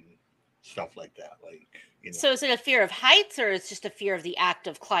ladders and stuff like that. Like, you know. So is it a fear of heights, or it's just a fear of the act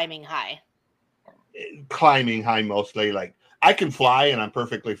of climbing high? Climbing high mostly. Like, I can fly and I'm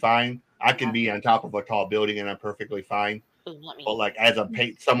perfectly fine. I can be on top of a tall building and I'm perfectly fine. But like as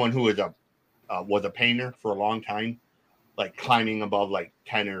someone who is was a painter for a long time, like climbing above like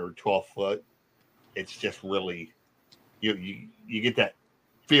 10 or 12 foot, it's just really you get that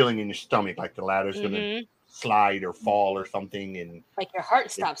feeling in your stomach like the ladder's gonna slide or fall or something, and like your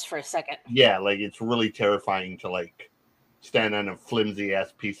heart stops for a second. Yeah, like it's really terrifying to like stand on a flimsy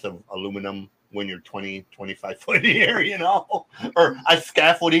ass piece of aluminum when you're 20, 25 foot in the air, you know, or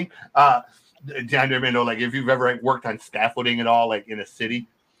scaffolding. John Dermando, like if you've ever worked on scaffolding at all, like in a city,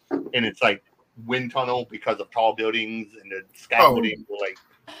 and it's like wind tunnel because of tall buildings and the scaffolding will like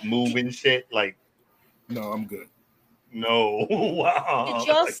move and shit. Like, no, I'm good. No. Wow. Did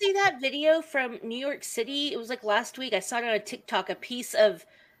y'all see that video from New York City? It was like last week. I saw it on a TikTok. A piece of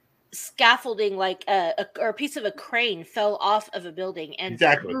scaffolding, like or a piece of a crane, fell off of a building, and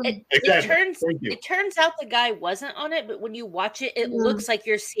it turns out the guy wasn't on it. But when you watch it, it looks like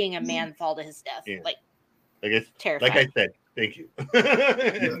you're seeing a man fall to his death. Yeah. Like, I guess, terrifying. like I said, thank you.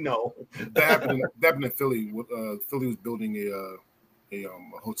 No, that happened in Philly. Philly was building a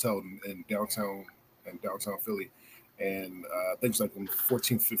hotel in downtown Philly, and I think it's like on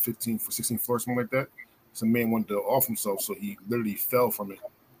 14th, 15th, 16th floor, something like that. Some man wanted to off himself, so he literally fell from it.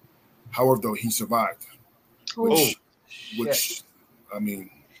 However, though, he survived. Which I mean,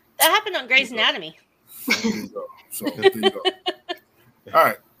 that happened on Grey's Anatomy. There you go. So there you go. All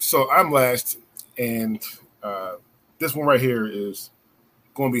right, so I'm last, and this one right here is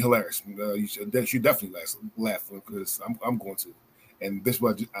going to be hilarious. You should definitely laugh because I'm going to. And this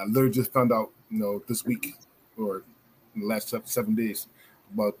one I literally just found out, this week or in the last 7 days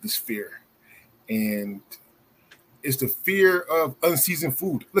about this fear, and it's the fear of unseasoned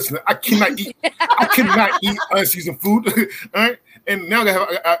food. Listen, I cannot eat unseasoned food. All right, and now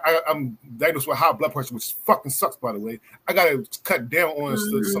I'm diagnosed with high blood pressure, which fucking sucks, by the way. I gotta cut down on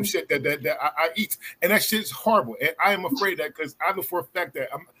some shit that I eat, and that shit's horrible. And I am afraid that because I know for a fact that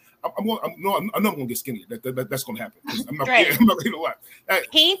I'm not gonna get skinnier. That's gonna happen. I'm not Dre. gonna lie. That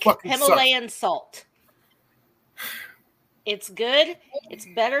Pink fucking Himalayan salt. It's good. It's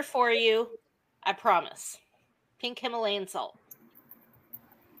better for you. I promise. Pink Himalayan salt.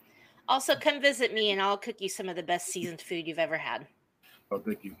 Also, come visit me and I'll cook you some of the best seasoned food you've ever had. Oh,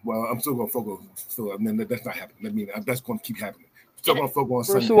 thank you. Well, I'm still gonna focus. Still, I mean, that's not happening. I mean, that's gonna keep happening. Still gonna focus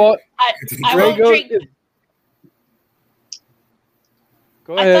on First Sunday. of all, I won't drink.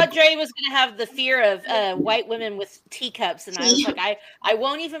 Go I ahead. thought Dre was going to have the fear of white women with teacups, and I was like, I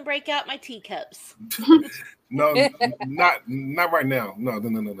won't even break out my teacups. No, not right now. No.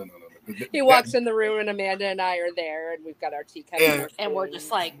 He walks in the room, and Amanda and I are there, and we've got our teacups, and we're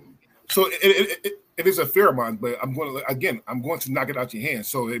just like. So it is a fear of mine, but I'm going to knock it out your hands.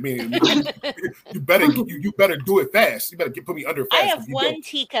 So I mean, you better do it fast. You better put me under fast. I have one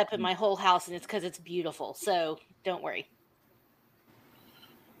teacup in my whole house, and it's because it's beautiful. So don't worry.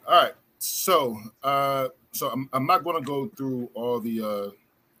 All right, so I'm not going to go through all the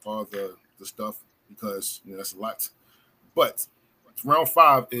stuff because that's a lot. But round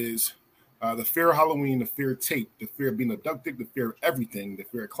 5 is the fear of Halloween, the fear of tape, the fear of being abducted, the fear of everything, the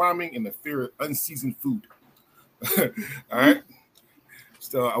fear of climbing, and the fear of unseasoned food. All right.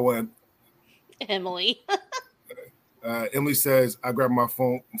 So I want Emily. Emily says, I grabbed my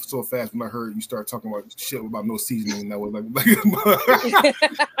phone so fast when I heard you start talking about shit about no seasoning. And I was like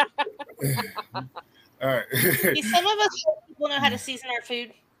all right. See, some of us people know how to season our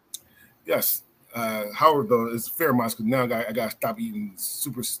food. Yes. Howard, though, is fair amount because now I got to stop eating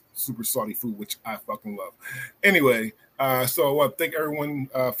super salty food, which I fucking love. Anyway, so I want to thank everyone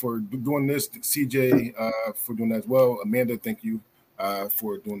for doing this. CJ for doing that as well. Amanda, thank you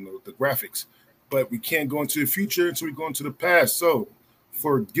for doing the graphics. But we can't go into the future until we go into the past. So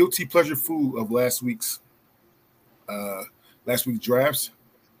for guilty pleasure food of last week's drafts,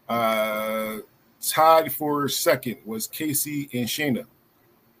 tied for second was Casey and Shayna.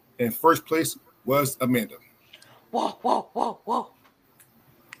 And first place was Amanda. Whoa.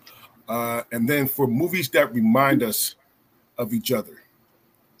 And then for movies that remind us of each other.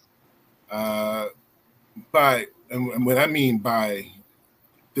 And what I mean by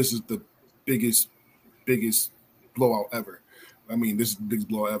this is the biggest blowout ever. I mean, this is the biggest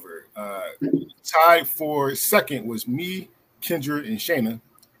blowout ever. Tied for second was me, Kendra, and Shayna.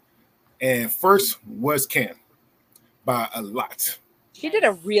 And first was Cam by a lot. She did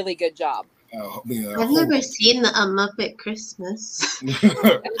a really good job. I've never seen the Muppet Christmas.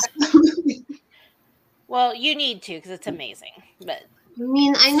 Well, you need to because it's amazing. But I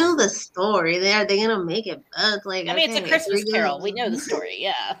mean, I know the story. Are they gonna make it? It's it's a Christmas Carol. We know the story.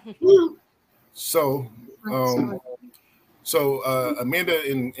 Yeah. So Amanda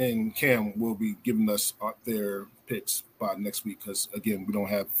and Cam will be giving us their picks by next week because again we don't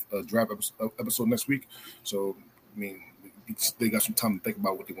have a draft episode next week. So I mean they got some time to think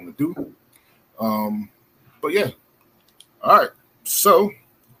about what they want to do. But yeah, all right. So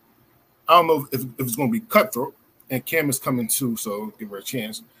I don't know if it's going to be Cutthroat, and Cam is coming too, so give her a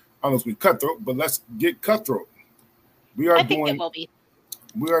chance. I don't know if it's going to be Cutthroat, but let's get Cutthroat. I think it will be.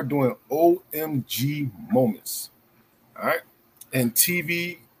 We are doing OMG moments, all right, and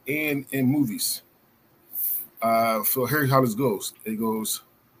TV and in movies. So here's how this goes. It goes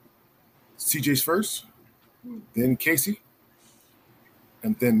CJ's first, then Casey,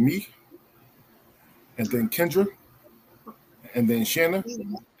 and then me, and then Kendra, and then Shanna,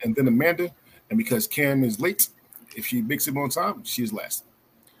 and then Amanda. And because Cam is late, if she makes it on time, she's last.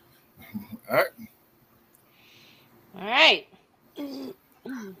 All right.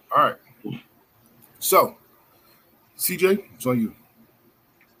 All right. So, CJ, it's on you.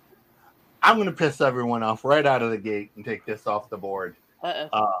 I'm going to piss everyone off right out of the gate and take this off the board.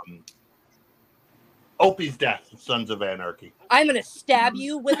 Opie's death, Sons of Anarchy. I'm going to stab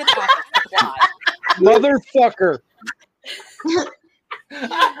you with an office supply. Motherfucker.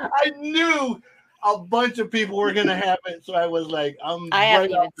 I knew a bunch of people were going to have it, so I was like, I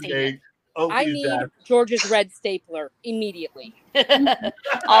haven't even seen it. I need George's red stapler immediately.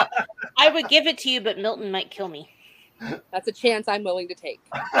 I would give it to you, but Milton might kill me. That's a chance I'm willing to take.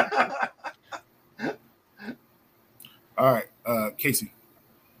 All right, Casey.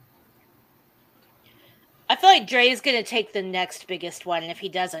 I feel like Dre's going to take the next biggest one, and if he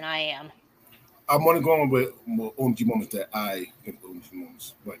doesn't, I am. I'm only going with OMG moments that I think OMG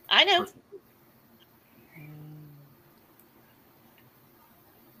moments. Like, I know. Personally.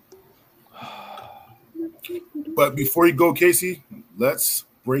 But before you go, Casey, let's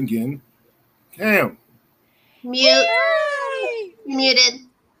bring in Cam. Muted. Did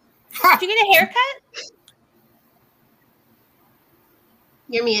you get a haircut?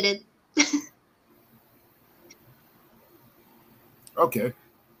 You're muted. Okay.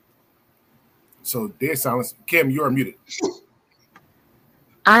 So dead silence. Kim, you are muted.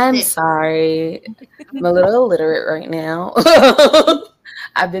 I'm There. sorry. I'm a little illiterate right now.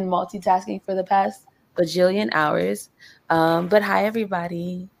 I've been multitasking for the past bajillion hours. But hi,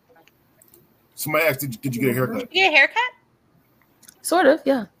 everybody. Somebody asked, did you get a haircut? You get a haircut? Sort of,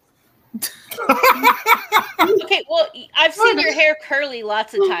 yeah. Okay, well, I've seen your hair curly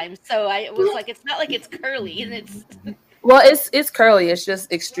lots of times, so I was like, it's not like it's curly, and it's. Well, it's curly. It's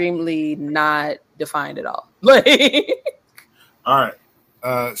just extremely not defined at all. Like, All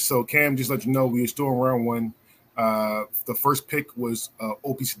right. So Cam, just let you know we are still in round one. The first pick was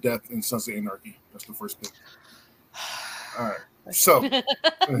Opie's Death and Sons of Anarchy. That's the first pick. All right. So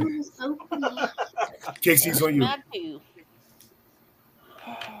Casey's on you. Mad too.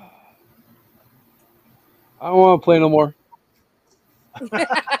 I don't want to play no more.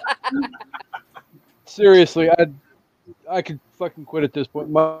 Seriously, I could fucking quit at this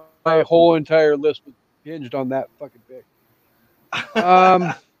point. My whole entire list was hinged on that fucking pick.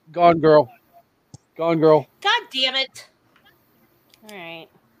 Gone Girl. Gone Girl. God damn it! All right.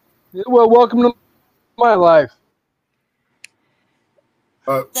 Yeah, well, welcome to my life.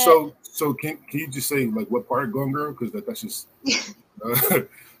 So can you just say like what part of Gone Girl? Because that's just.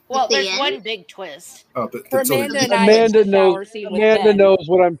 Well, the there's end? one big twist. For Amanda and I, Amanda it's the shower knows. scene with Amanda Ben. knows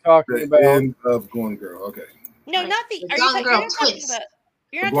what I'm talking The about. end of Gone Girl. Okay. No, Right. not the. The Are Gone you Girl you're not talking twist. about?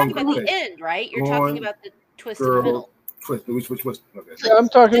 You're not Gone talking about Girl. the end, right? You're Gone talking about the twist in the Girl middle. twist. Which twist? Okay. Yeah, I'm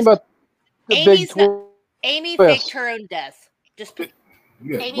talking about the big twist. Amy faked her own death. Just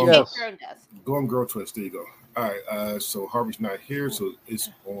Yeah. Amy Gone, faked her own death. Gone Girl twist. There you go. All right. So Harvey's not here, so it's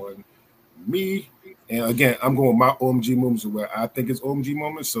on me. And again, I'm going with my OMG moments where I think it's OMG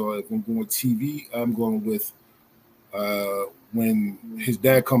moments. So if I'm going with TV, I'm going with when his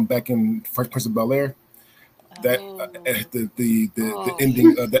dad come back in Fresh Prince of Bel-Air. That the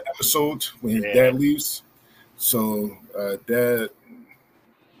ending of the episode when his dad leaves. So dad.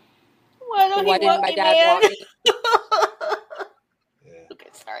 Why don't Why he didn't want my me, dad man? want me? Okay,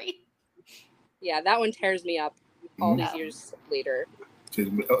 sorry. Yeah, that one tears me up all these years later.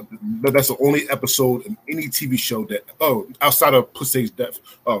 That's the only episode in any TV show that outside of Pussy's death.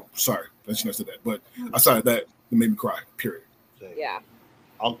 Oh, sorry, I shouldn't have said that. But outside of that, it made me cry. Period. Yeah.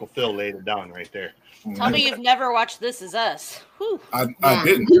 Uncle Phil laid it down right there. Tell me you've never watched This Is Us. Whew. I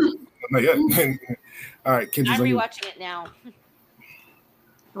didn't. Not yet. All right, Kendra's I'm on you. rewatching it now.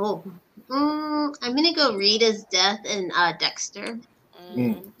 Oh. I'm gonna go Rita's death and Dexter.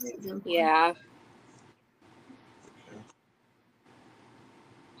 Yeah.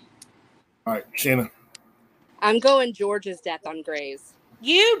 All right, Shanna. I'm going George's death on Grey's.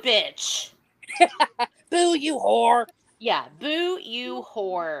 You bitch. Boo, you whore. Yeah, boo, you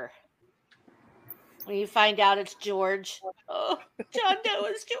whore. When you find out it's George. Oh, John Doe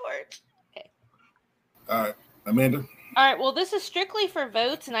is George. Okay. All right, Amanda. All right, well, this is strictly for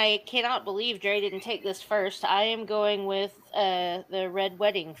votes, and I cannot believe Dre didn't take this first. I am going with the Red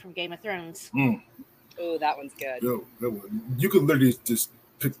Wedding from Game of Thrones. Oh, that one's good. Yo, you could literally just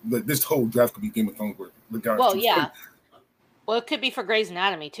pick this whole draft could be Game of Thrones. Well, yeah. Well, it could be for Grey's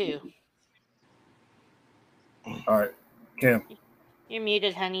Anatomy, too. All right, Cam. You're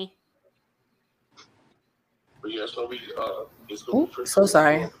muted, honey. Oh, so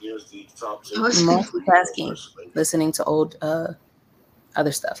sorry. Multitasking, listening to old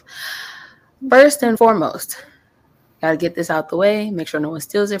other stuff. First and foremost, gotta get this out the way. Make sure no one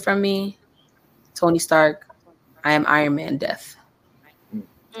steals it from me. Tony Stark, I am Iron Man death.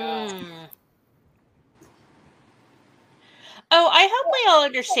 Oh, I hope we all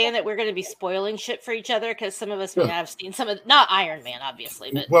understand that we're going to be spoiling shit for each other because some of us may not have seen some of not Iron Man,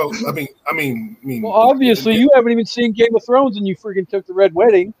 obviously, but Well, I mean. Well, obviously, you haven't even seen Game of Thrones, and you freaking took the Red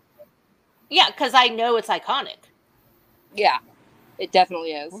Wedding. yeah, because I know it's iconic. Yeah, it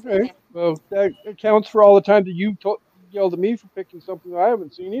definitely is. Okay, well, that accounts for all the time that you yelled at me for picking something that I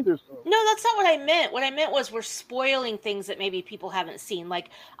haven't seen either. So. No, that's not what I meant. What I meant was we're spoiling things that maybe people haven't seen. Like,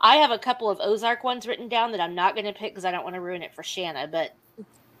 I have a couple of Ozark ones written down that I'm not going to pick because I don't want to ruin it for Shanna, but...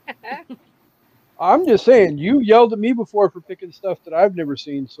 I'm just saying, you yelled at me before for picking stuff that I've never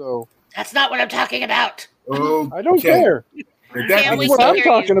seen, so... That's not what I'm talking about. I don't care. Cam, That's what I'm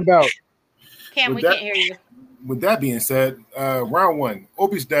talking about. Cam, we can't hear you. With that being said, round one,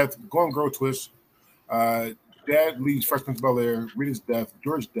 Opie's death, Gone Girl twist, Dad leaves Fresh Prince of Bel-Air, Rita's death,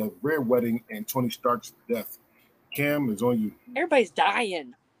 George's death, Red Wedding, and Tony Stark's death. Cam is on you. Everybody's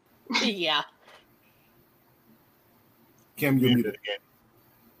dying. Yeah. Cam, you're muted again.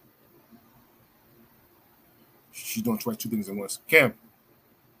 She's doing two things at once. Cam.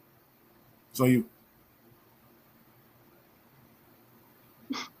 So you.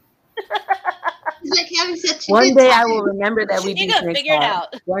 He's like having such a One good day time. I will remember that we You beat gotta Nick figure it hard.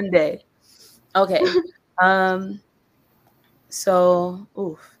 out. One day. Okay. So,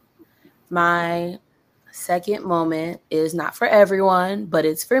 my second moment is not for everyone, but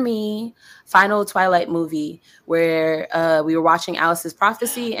it's for me. Final Twilight movie where we were watching Alice's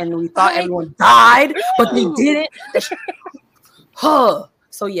Prophecy and we thought everyone died, but they didn't.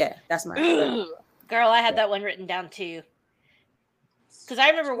 So yeah, that's my Girl, I had that one written down too. Because I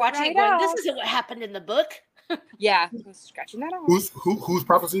remember watching it going, this isn't what happened in the book. Yeah, I was scratching that off. Who's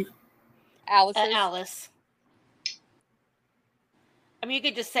prophecy? Alice. I mean, you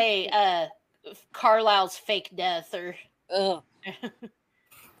could just say Carlisle's fake death or. Ugh.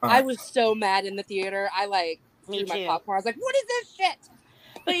 I was so mad in the theater. I Me threw my too. popcorn. I was like, "What is this shit?"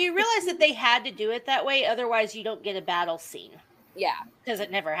 But you realize that they had to do it that way, otherwise you don't get a battle scene. Yeah, because it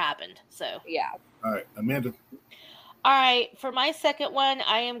never happened. So yeah. All right, Amanda. All right, for my second one,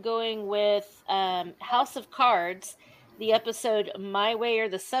 I am going with House of Cards, the episode "My Way or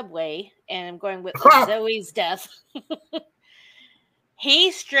the Subway," and I'm going with Zoe's death.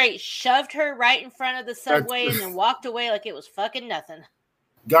 He straight shoved her right in front of the subway and then walked away like it was fucking nothing.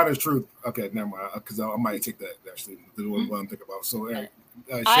 God is truth. Okay, never mind. Because I might take that actually. The one I'm thinking about. So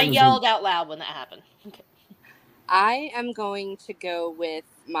I yelled out loud when that happened. Okay. I am going to go with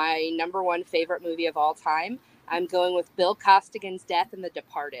my number one favorite movie of all time. I'm going with Bill Costigan's death in The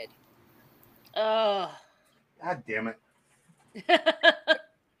Departed. Oh. God damn it.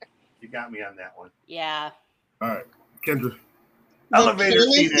 You got me on that one. Yeah. All right, Kendra. The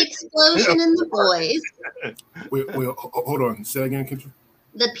penis explosion in The Boys. Wait, hold on. Say that again, Kendra.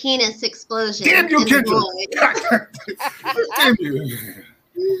 The penis explosion. Damn you, in Kendra! The Boys. Damn you!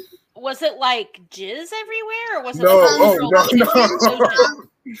 Was it like jizz everywhere, or was it no.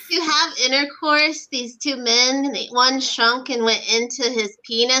 To have intercourse, these two men, one shrunk and went into his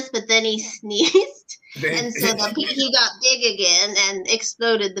penis, but then he sneezed, and so he got big again and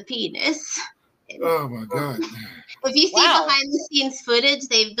exploded the penis. Oh my god! If you see behind the scenes footage,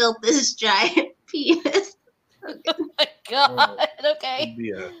 they built this giant penis. Oh my god! Okay.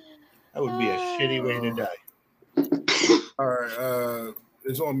 That would be a shitty way to die. All right,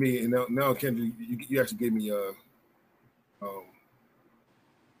 it's on me, and now Kendra, you actually gave me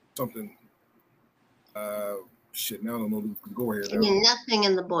something. Shit, now I don't know who can go here. I mean, nothing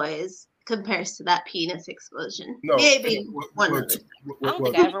in The Boys compares to that penis explosion. No, maybe one of it. I don't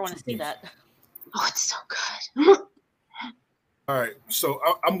think I ever want to see that. Oh, it's so good. All right, so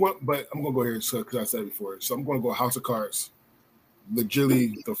I'm gonna go here because I said it before. So I'm gonna go House of Cards.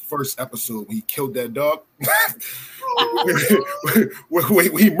 Legitimately, the first episode when he killed that dog. when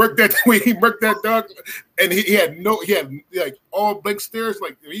he murked that dog, and he had like all blank stares.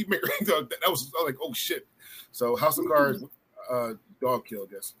 Like he made that was like, oh shit. So House of Cards, dog kill,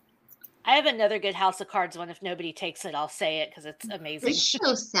 I guess. I have another good House of Cards one. If nobody takes it, I'll say it because it's amazing. This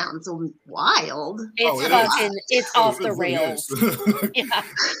show sounds wild. It's off the rails. Yeah.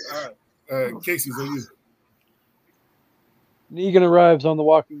 All right. Casey's on you. Negan arrives on The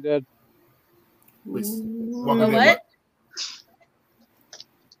Walking Dead. What?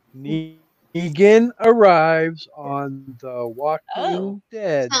 Negan arrives on The Walking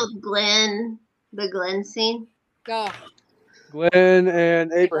Dead. Oh, the Glenn scene. God. Glenn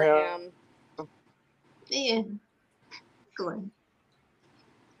and Abraham. Yeah. Glenn.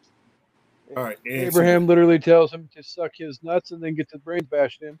 All right. Abraham literally tells him to suck his nuts and then get the brains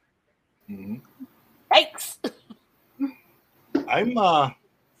bashed in. Mm-hmm. Thanks. I'm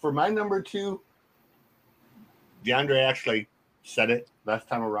for my number two. DeAndre actually said it last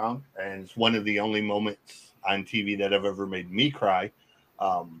time around, and it's one of the only moments on TV that have ever made me cry.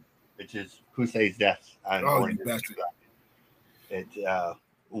 Which is Hussein's death on Orange is the New Black. It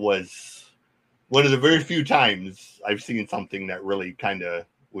was one of the very few times I've seen something that really kind of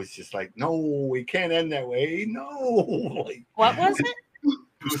was just like, no, we can't end that way. No. Like, what was it?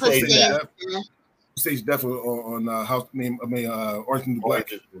 Hussein's death. Hussein's death on Orange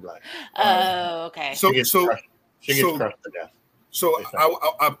is the Black. Oh, okay. She gets crushed to death. So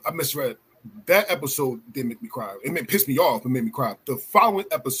I misread. That episode didn't make me cry. It pissed me off. It made me cry. The following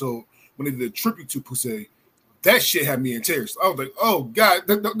episode, when they did a tribute to Poussey, that shit had me in tears. I was like, "Oh God,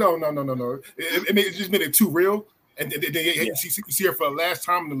 no!" It just made it too real. And then you see her for the last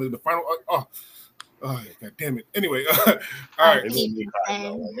time in the final. Oh, God damn it! Anyway, all right. It made me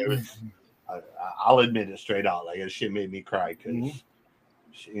cry, I'll admit it straight out. Like, that shit made me cry because,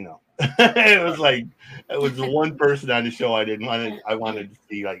 it was like it was the one person on the show I wanted to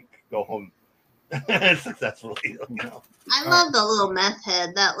see like go home successfully. You know. I love the little meth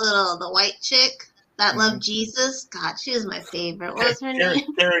head, the white chick that loved Jesus. God, she was my favorite. What was her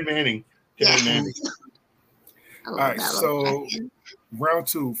name? Karen Manning. Karen Manning. I All love right, that so little second. round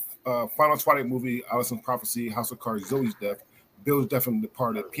 2, final Twilight movie, Allison's Prophecy, House of Cards, Zoe's Death, Bill's Death from the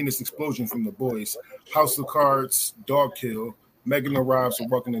Departed, Penis Explosion from The Boys, House of Cards, Dog Kill, Megan arrives from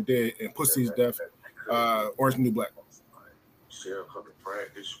Walking the Dead, and Pussy's Death, Orange New Black.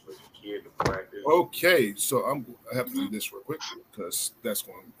 Okay, so I have to do this real quick because that's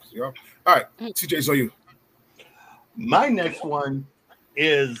going to y'all. All right, TJ, so you. My next one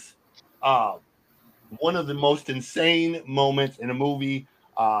is one of the most insane moments in a movie.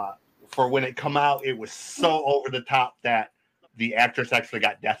 For when it come out, it was so over the top that the actress actually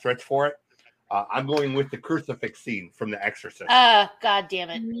got death threats for it. I'm going with the crucifix scene from The Exorcist. God damn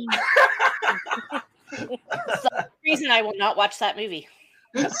it. That's the reason I will not watch that movie.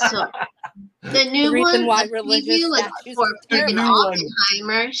 So the new reason one, why the religious preview was statues for are freaking terrible.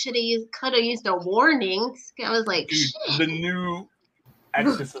 Oppenheimer. Could have used a warning. I was like, Dude, shit. the new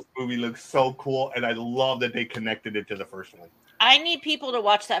Exorcist movie looks so cool, and I love that they connected it to the first one. I need people to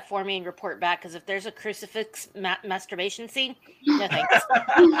watch that for me and report back, because if there's a crucifix masturbation scene, no thanks.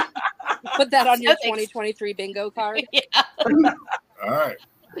 Put that on your No thanks. 2023 bingo card. Yeah. All right,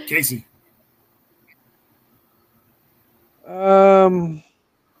 Casey.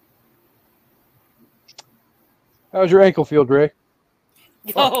 How's your ankle feel, Dre?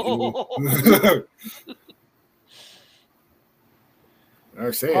 I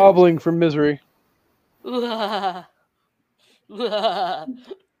say it. Hobbling from misery. Damn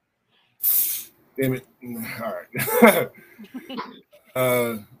it. All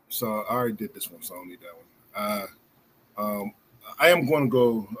right. So I already did this one, so I don't need that one. I am going to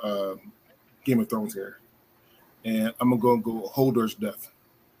go Game of Thrones here. And I'm going to go Holder's Death.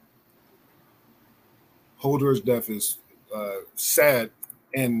 Holder's Death is sad,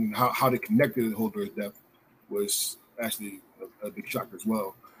 and how they connected Holder's Death was actually a big shock as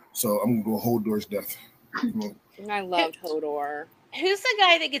well. So I'm going to go Holder's Death. I loved Hodor. Who's the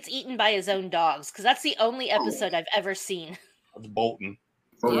guy that gets eaten by his own dogs? Because that's the only episode I've ever seen. That's Bolton.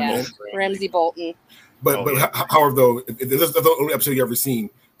 Yeah, Ramsay Bolton. But however, though, if that's the only episode you ever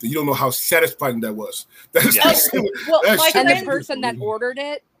seen, then you don't know how satisfying that was. That's and the person that ordered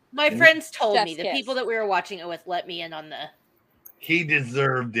it. My friends told Chef's me, the kiss. people that we were watching it with let me in on the. He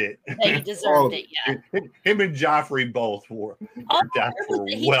deserved it. Yeah, he deserved it, yeah. Him and Joffrey both were. He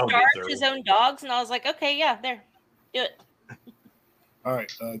starved his own dogs, and I was like, okay, yeah, there. Do it. All right,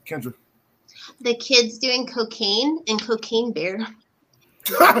 Kendra. The kids doing cocaine and Cocaine Bear.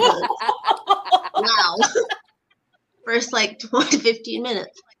 Wow. First, 15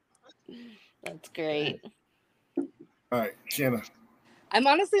 minutes. That's great. All right, Shanna. I'm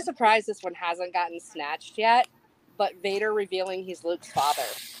honestly surprised this one hasn't gotten snatched yet, but Vader revealing he's Luke's father.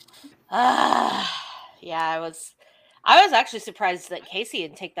 Yeah, I was actually surprised that Casey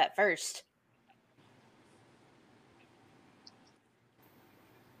didn't take that first.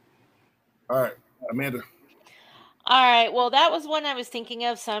 All right, Amanda. All right, well, that was one I was thinking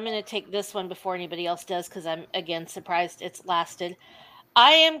of, so I'm going to take this one before anybody else does, because I'm, again, surprised it's lasted.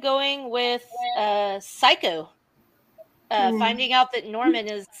 I am going with Psycho. Finding out that Norman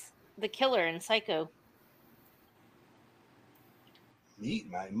is the killer in Psycho.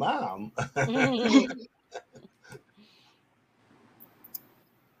 Meet my mom.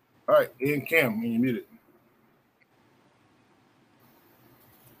 All right, Ian Cam, you're muted.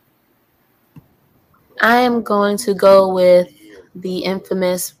 I am going to go with the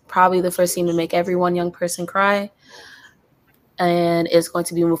infamous, probably the first scene to make every one young person cry. And it's going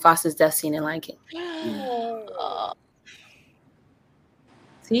to be Mufasa's death scene in Lion King.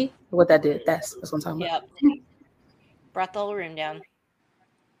 See what that did? That's what I'm talking about. Yep. Brought the whole room down.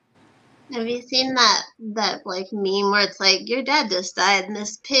 Have you seen that meme where it's like, your dad just died and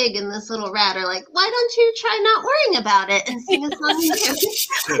this pig and this little rat are like, why don't you try not worrying about it and sing a song again?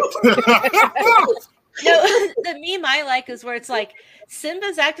 No, the meme I like is where it's like,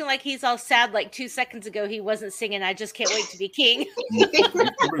 Simba's acting like he's all sad 2 seconds ago he wasn't singing, I just can't wait to be king.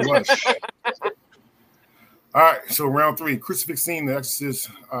 Pretty much. All right, so round 3, crucifix scene, The Exorcist,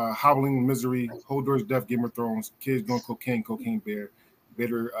 Hobbling, Misery, Holdor's Death, Game of Thrones, kids doing cocaine, Cocaine Bear,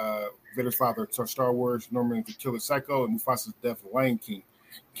 Vader's father, Star Wars, Norman the Killer, Psycho, and Mufasa's death, Lion King.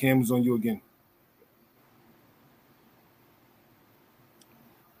 Cam's on you again.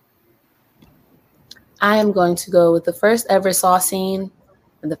 I am going to go with the first ever Saw scene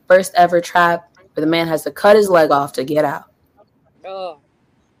and the first ever trap where the man has to cut his leg off to get out. Oh.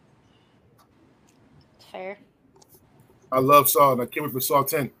 Fair. I love Saw, and I came with Saw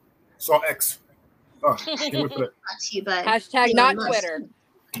 10. Saw X. Oh, can't wait for that. Brought to you by Hashtag Elon not Musk. Twitter.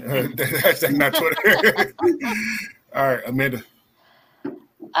 Hashtag not Twitter. All right, Amanda.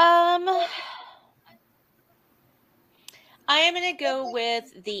 I am going to go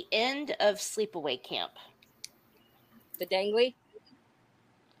with the end of Sleepaway Camp. The dangly?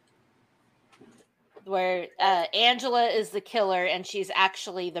 Where Angela is the killer and she's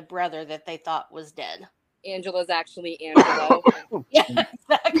actually the brother that they thought was dead. Angela's actually Angelo. Yeah,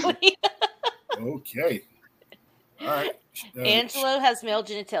 exactly. Okay. All right. Angelo has male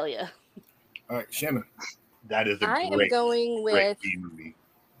genitalia. All right, Shannon. That is a I am great, going great with B movie.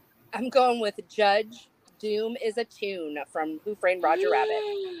 I'm going with Judge Doom is a Tune from Who Framed Roger Rabbit.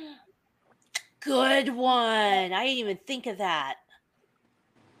 Good one. I didn't even think of that.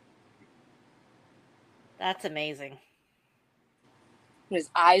 That's amazing. His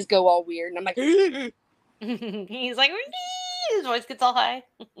eyes go all weird, and I'm like, he's like, his voice gets all high.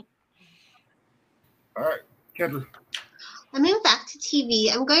 All right, Kendra. I'm going back to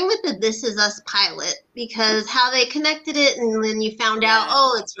TV. I'm going with the This Is Us pilot because how they connected it and then you found out,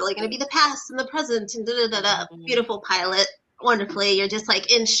 oh, it's really going to be the past and the present and da-da-da-da. Beautiful pilot. Wonderfully. You're just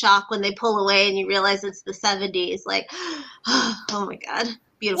like in shock when they pull away and you realize it's the 70s. Like, oh my God.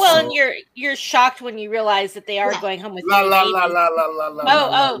 Beautiful. Well, and you're shocked when you realize that they are going home with La new la babies. la la la la la.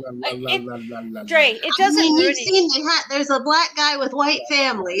 Oh, Dre, it doesn't ruin you've seen there's a black guy with white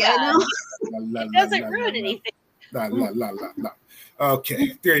family. Yeah. I know. It doesn't ruin anything. La la la la la.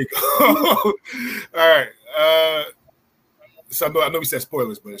 Okay, there you go. All right. So I know we said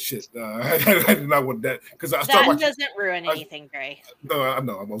spoilers, but shit, I did not want that because I started watching. That doesn't ruin anything, Dre. No, I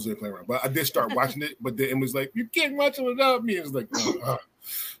know I wasn't playing around, but I did start watching it. But then it was like, you can't watch it without me. It was like,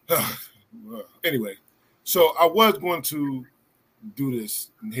 anyway. So I was going to do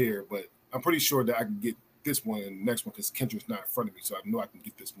this in here, but I'm pretty sure that I can get this one and the next one because Kendra's not in front of me, so I know I can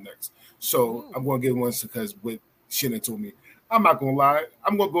get this next. So I'm going to get one because what Shannon told me. I'm not gonna lie.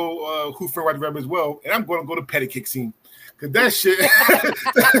 I'm gonna go Who Framed Roger Rabbit as well, and I'm gonna go to Patty Cake Scene because that shit.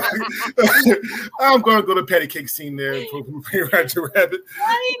 I'm gonna go to Patty Cake Scene there for Who Framed Roger Rabbit.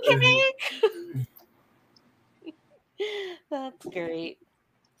 That's great.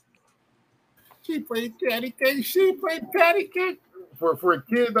 She played Patty Cake. She played Patty Cake for a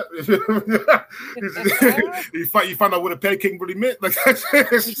kid. You find out what a patty cake really meant. Like that's all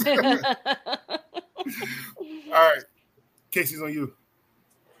right. Casey's on you.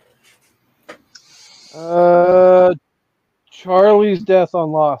 Charlie's death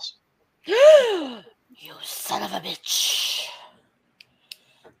on Lost. You son of a bitch.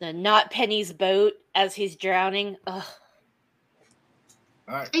 The Not Penny's boat as he's drowning. Ugh.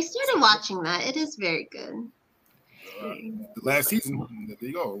 All right. I started watching that. It is very good. The last season. There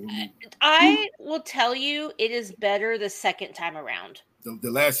you go. I will tell you, it is better the second time around. The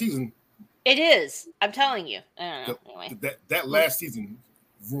last season. It is. I'm telling you. I don't know. Anyway. That last season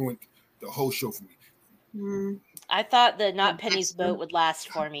ruined the whole show for me. I thought the Not Penny's boat would last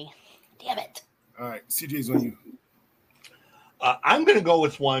for me. Damn it. All right, CJ's on you. I'm going to go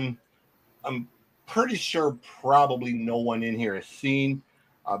with one I'm pretty sure probably no one in here has seen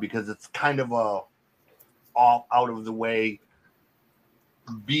because it's kind of a all out of the way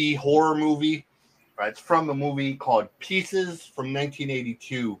B horror movie. Right? It's from a movie called Pieces from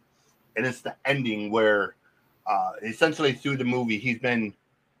 1982. And it's the ending where essentially through the movie, he's been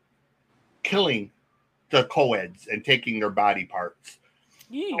killing the co-eds and taking their body parts.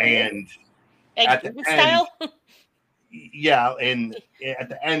 And at the end, yeah, and at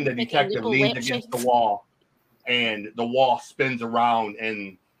the end, the detective leans against the wall and the wall spins around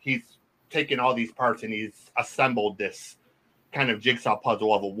and he's taken all these parts and he's assembled this kind of jigsaw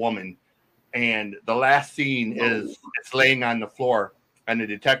puzzle of a woman. And the last scene is it's laying on the floor and the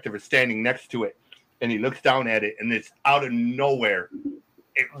detective is standing next to it and he looks down at it and it's out of nowhere.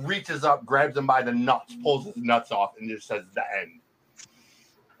 It reaches up, grabs him by the nuts, pulls his nuts off and just says the end.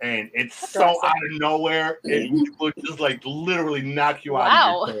 And it's so out of nowhere, it would just like literally knock you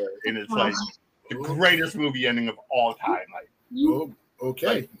out of your chair. And it's like the greatest movie ending of all time. Like, okay.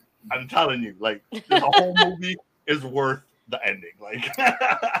 Like, I'm telling you, like the whole movie is worth the ending. Like,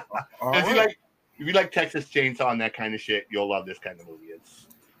 if you like Texas Chainsaw and that kind of shit, you'll love this kind of movie. It's,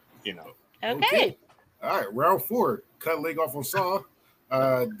 you know. Okay. All right, round 4. Cut leg off on Saw.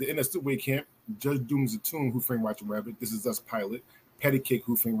 The End of Sleepaway Camp. Judge Doom's a Tune. Who Framed Roger Rabbit. This Is Us pilot. Patty Cake.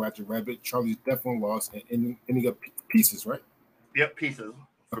 Who Framed Roger Rabbit. Charlie's Death on Lost. And ending up Pieces, right? Yep, Pieces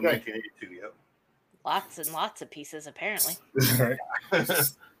from 1982. Yep. Lots and lots of pieces, apparently. All right.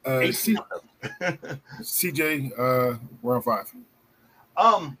 CJ, round 5.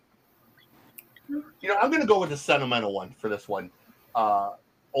 You know, I'm gonna go with a sentimental one for this one.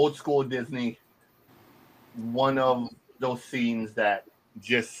 Old school Disney, one of those scenes that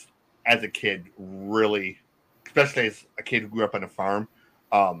just as a kid really, especially as a kid who grew up on a farm,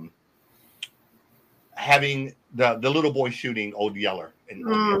 having the little boy shooting Old Yeller and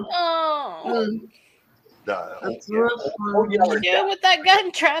Old Yeller. Oh, That's rough. Old Yeller what you doing with that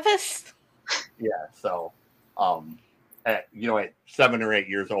gun, Travis? Yeah, so at 7 or 8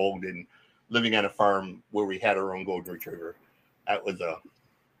 years old and living on a farm where we had our own golden retriever, that was a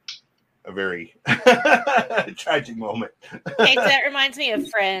very tragic moment. Okay, so that reminds me of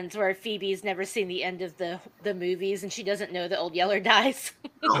Friends, where Phoebe's never seen the end of the movies, and she doesn't know that Old Yeller dies.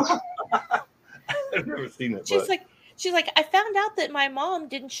 I've never seen it. She's like, I found out that my mom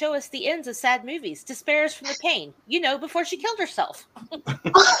didn't show us the ends of sad movies to spare us from the pain, before she killed herself.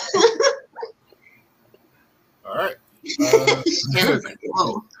 All right.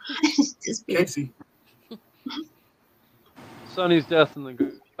 Whoa. Casey. Sonny's death in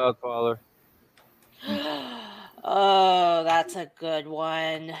The Godfather. Oh, that's a good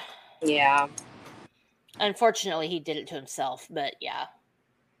one. Yeah. Unfortunately, he did it to himself, but yeah.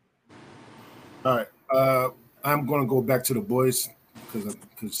 All right. I'm going to go back to the boys because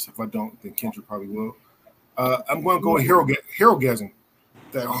if I don't, then Kendra probably will. I'm going to go with Hero-gasm.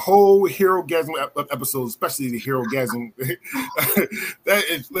 That whole Hero-gasm episode, especially the Hero-gasm. That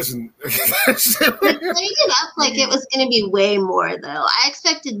is, listen. Playing it up like it was going to be way more, though. I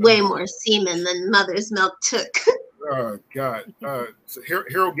expected way more semen than Mother's Milk took. Oh, God. So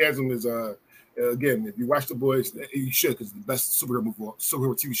Hero-gasm is, again, if you watch The Boys, you should, because it's the best superhero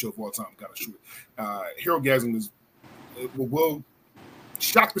TV show of all time. Gotta shoot it. Hero-gasm is will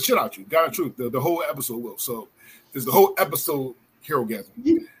shock the shit out you. Gotta truth. The whole episode will. So there's the whole episode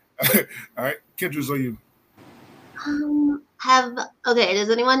Hero-gasm. All right, Kendra's on you. Does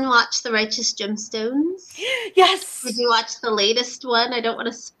anyone watch The Righteous Gemstones? Yes. Did you watch the latest one? I don't want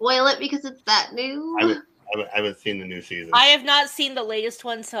to spoil it because it's that new. I haven't seen the new season. I have not seen the latest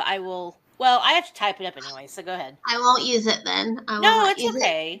one, so I will. Well, I have to type it up anyway, so go ahead. I won't use it then. No, it's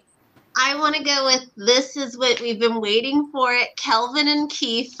okay. I want to go with this is what we've been waiting for. It. Kelvin and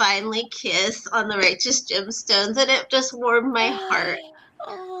Keith finally kiss on The Righteous Gemstones, and it just warmed my heart.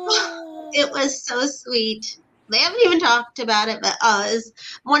 It was so sweet. They haven't even talked about it, but it's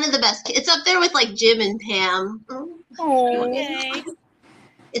one of the best. It's up there with like Jim and Pam. Okay.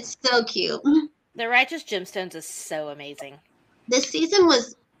 It's so cute. The Righteous Gemstones is so amazing. This season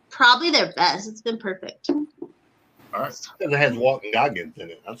was probably their best. It's been perfect. All right. Because it has Walton Goggins in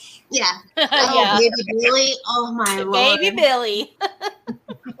it. That's Yeah. Yeah. Baby Billy. Oh my lord. Baby Billy.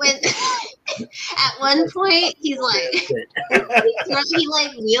 When at one point he's like he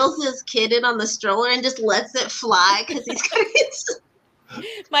like wheels his kid in on the stroller and just lets it fly because he's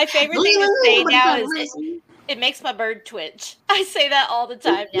My favorite thing to say now is it makes my bird twitch. I say that all the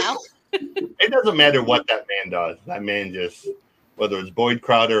time now. It doesn't matter what that man does. That man just, whether it's Boyd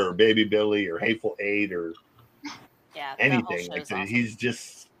Crowder or Baby Billy or Hateful Eight or anything, like awesome. He's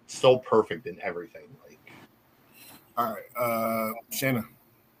just so perfect in everything. Like, all right, Shanna.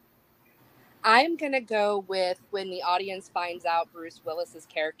 I'm going to go with when the audience finds out Bruce Willis's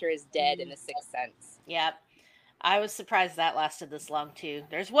character is dead in The Sixth Sense. Yep. I was surprised that lasted this long, too.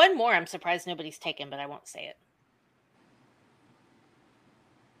 There's one more I'm surprised nobody's taken, but I won't say it.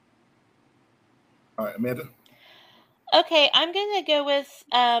 All right, Amanda. Okay, I'm going to go with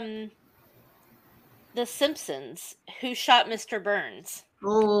The Simpsons, Who Shot Mr. Burns.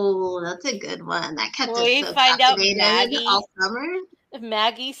 Oh, that's a good one. That kept us so find out Maggie all summer.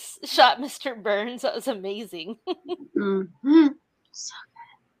 Maggie shot Mr. Burns. That was amazing. Mm-hmm. So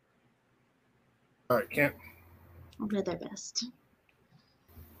good. All right, Kent. We're their best.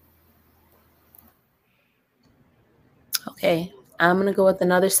 Okay, I'm going to go with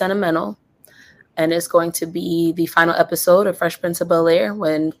another sentimental. And it's going to be the final episode of Fresh Prince of Bel-Air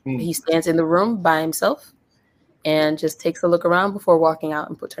when he stands in the room by himself and just takes a look around before walking out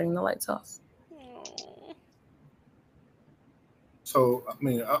and turning the lights off. So, I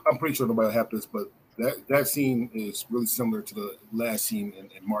mean, I'm pretty sure nobody will have this, but that scene is really similar to the last scene in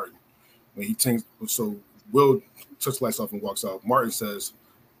Martin. When he takes, so Will touches the lights off and walks out. Martin says,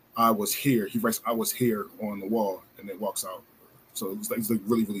 I was here. He writes, I was here on the wall, and then walks out. So it's like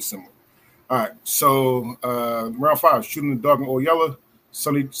really, really similar. All right, so round 5, shooting the dog in Old Yeller,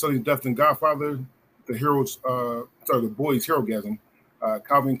 Sonny's death in Godfather, the boys' Hero-gasm,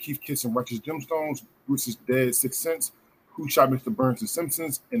 Calvin Keith Kiss and Righteous Gemstones, Bruce's dead Sixth Sense, Who Shot Mr. Burns and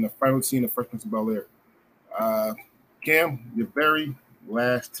Simpsons, and the final scene of Fresh Prince of Bel-Air. Cam, your very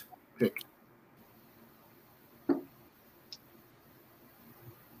last pick.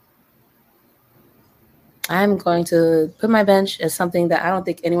 I'm going to put my bench as something that I don't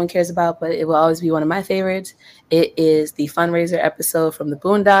think anyone cares about, but it will always be one of my favorites. It is the fundraiser episode from the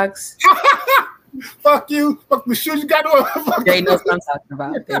Boondocks. Fuck you. Fuck the shoes you got on. Jay knows what I'm talking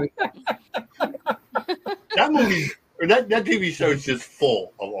about. There we go. That movie or that TV show is just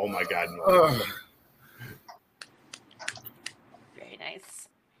full of oh my god. Very nice.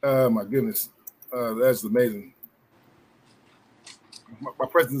 Oh my goodness. That's amazing. My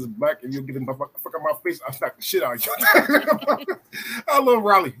presence is back, and you'll get in my fuck out my face. I'll smack the shit out of you. I love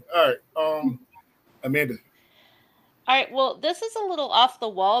Raleigh. All right, Amanda. All right. Well, this is a little off the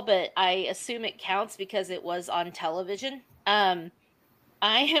wall, but I assume it counts because it was on television. I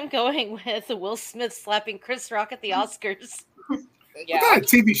am going with Will Smith slapping Chris Rock at the Oscars. Yeah. Is that a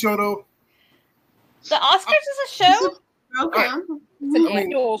TV show though? The Oscars is a show. Program. It's an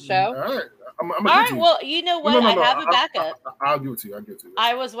annual show. All right. I'm All right. Well, you know what? No, I have a backup. I'll give it to you.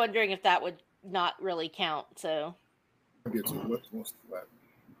 I was wondering if that would not really count. So. I'll give it to you. What's that?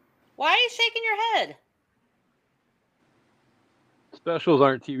 Why are you shaking your head? Specials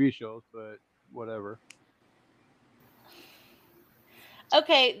aren't TV shows, but whatever.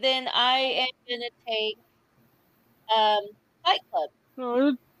 Okay, then I am gonna take Fight Club.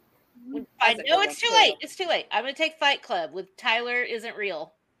 No, I know it's too late. It's too late. I'm gonna take Fight Club with Tyler Isn't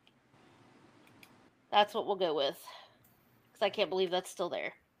Real. That's what we'll go with. Because I can't believe that's still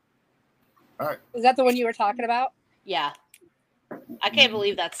there. All right. Is that the one you were talking about? Yeah. I can't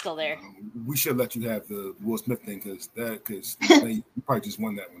believe that's still there. We should let you have the Will Smith thing because you probably just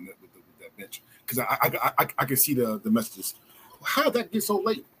won that one with that bench. Because I can see the messages. How did that get so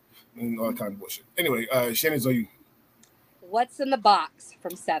late? And all that kind of bullshit. Anyway, Shannon's on you. What's in the box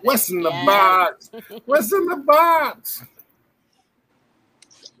from 7? What's in the box? What's in the box?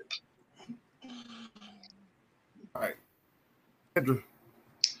 All right. Kendra.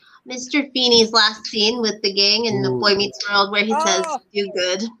 Mr. Feeney's last scene with the gang in the Boy Meets World where he says, do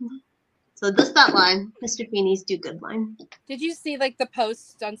good. So just that line, Mr. Feeney's do good line. Did you see like the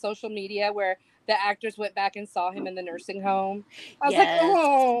post on social media where the actors went back and saw him in the nursing home? I was like,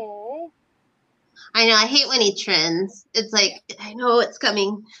 oh. I know. I hate when he trends. It's like, I know it's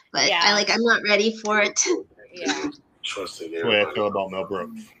coming, but I'm not ready for it. Yeah. That's the way I feel about Mel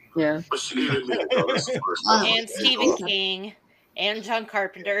Brooks. Yeah. And Stephen King and John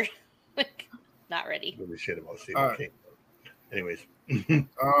Carpenter. Not ready. Really shit about Stephen King. Anyways.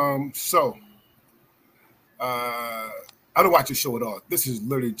 So I don't watch the show at all. This is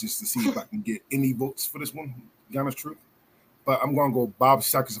literally just to see if I can get any votes for this one, to be honest truth. But I'm gonna go Bob's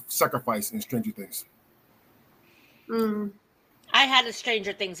Sacrifice in Stranger Things. I had a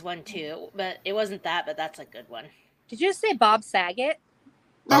Stranger Things one too, but it wasn't that, but that's a good one. Did you say Bob Saget?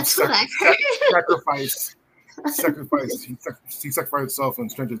 That's what I heard. Sacrifice. He sacrificed himself in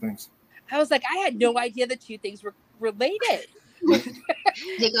Stranger Things. I was like, I had no idea the two things were related. I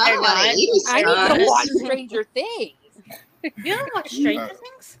need to watch Stranger Things. You don't watch Stranger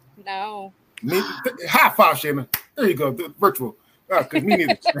Things? No. High five, Shaman. There you go. Virtual. Because me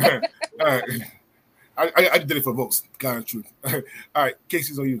neither. All right. I did it for votes. God of truth. All right.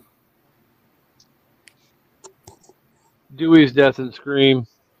 Casey's on you. Dewey's death and Scream.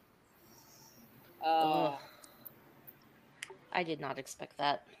 I did not expect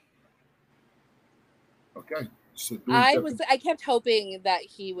that. Okay. So I kept hoping that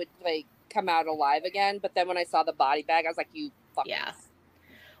he would like come out alive again, but then when I saw the body bag, I was like, you fucking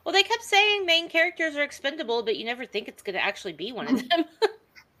Well, they kept saying main characters are expendable, but you never think it's going to actually be one of them.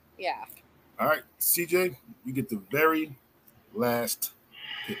 Yeah. All right, CJ, you get the very last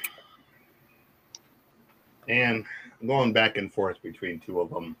pick. And I'm going back and forth between two of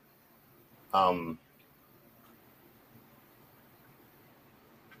them.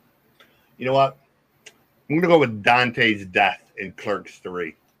 You know what? I'm going to go with Dante's death in Clerks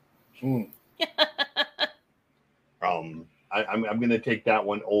 3. I'm going to take that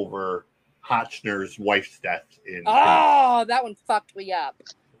one over Hotchner's wife's death in. Oh, that one fucked me up.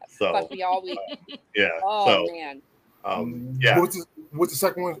 Fucked me all week. Yeah. Oh, man. Yeah. What's the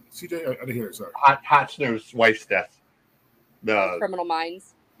second one, CJ? I didn't hear it. Sorry. Hotchner's wife's death. The Criminal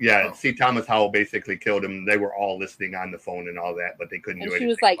Minds. Yeah, C. Thomas Howell basically killed him. They were all listening on the phone and all that, but they couldn't do anything. She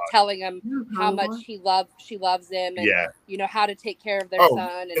was like telling him how much she loves him, and you know how to take care of their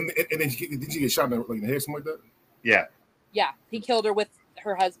son. And then did she get shot in the head, something like that? Yeah. Yeah, he killed her with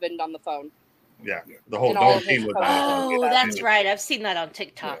her husband on the phone. Yeah, the whole team was on the phone. Oh, that's right. I've seen that on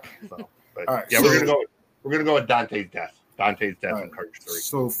TikTok. Yeah, but, all right, we're gonna go with Dante's death. Dante's death in Clerks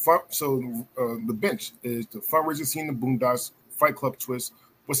 3. So the bench is the fundraiser scene in Boondocks, Fight Club twist.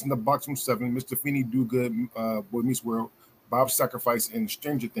 What's in the box from 7? Mr. Feeney Do Good, Boy Meets World, Bob's Sacrifice, and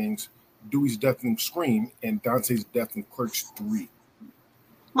Stranger Things. Dewey's death in Scream, and Dante's death in Clerks 3.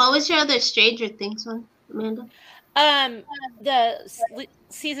 What was your other Stranger Things one, Amanda?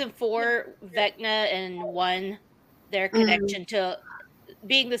 Season 4, Vecna and 1, their connection to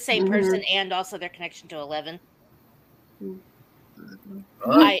being the same person and also their connection to 11.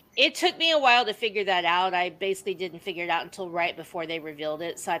 It took me a while to figure that out. I basically didn't figure it out until right before they revealed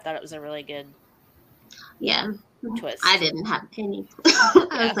it, so I thought it was a really good twist. I didn't have any.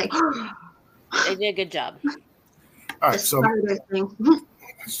 I was like, they did a good job. All right, so I'm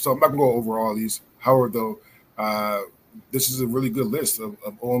not gonna go over all these. However, though, this is a really good list of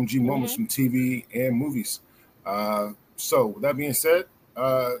OMG moments from TV and movies. So with that being said,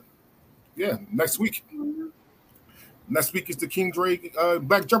 next week. Next week is the King Dre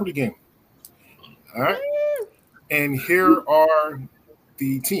Black Jeopardy game. All right. And here are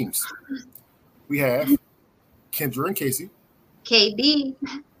the teams. We have Kendra and Casey. KB.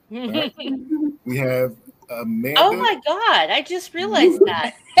 Right. We have Amanda. Oh my God. I just realized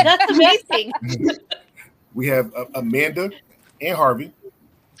that. That's amazing. We have Amanda and Harvey.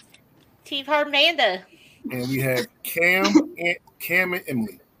 Team Harmanda. And we have Cam and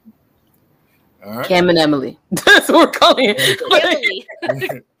Emily. All right. Cam and Emily. That's what we're calling it.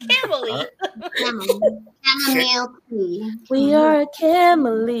 Camely. We are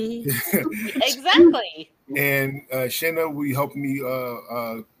Camely. Exactly. And Shayna will help me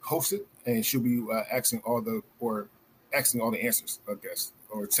host it, and she'll be asking all the answers, I guess,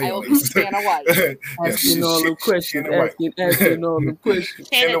 or saying all the answers. Shayna White. Asking all the questions. Asking all the questions.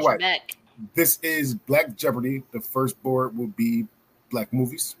 Shayna White. This is Black Jeopardy. The first board will be Black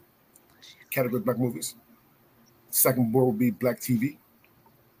movies. Category Black movies. Second board will be Black TV.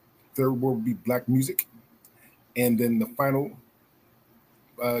 Third board will be Black music. And then the final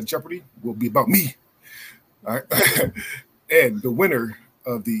Jeopardy will be about me. All right. And the winner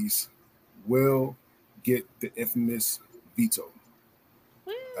of these will get the infamous veto.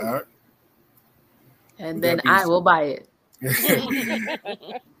 All right. And then I will buy it.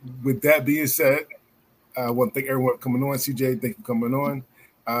 With that being said, I want to thank everyone for coming on. CJ, thank you for coming on.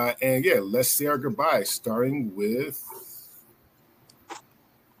 And let's say our goodbye, starting with.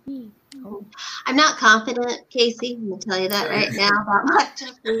 I'm not confident, Casey. I'm gonna tell you that right now about Black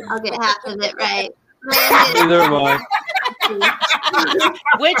Jeopardy. I'll get half of it right. Neither am I.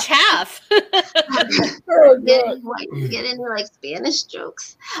 Which half? Get any like Spanish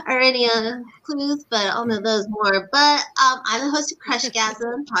jokes or any clues, but I'll know those more. But I'm the host of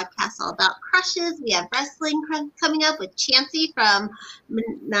Crushgasm, podcast all about crushes. We have wrestling coming up with Chansey from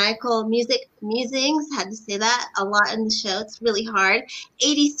Maniacal Music Musings. Had to say that a lot in the show. It's really hard.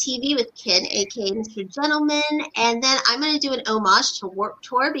 80s TV with Ken, aka Mr. Gentleman. And then I'm going to do an homage to Warped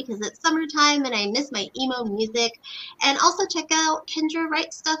Tour because it's summertime and I miss my emo music. And also check out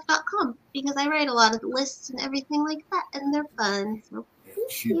KendraWriteStuff.com because I write a lot of lists and everything like that, and they're fun. So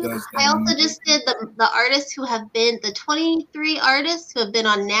she does. I also just did the artists who have been, the 23 artists who have been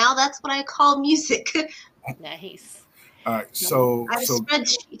on Now. That's what I call music. Nice. All right, so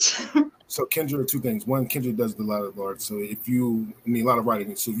spreadsheet. So Kendra, two things. One, Kendra does a lot of art. So a lot of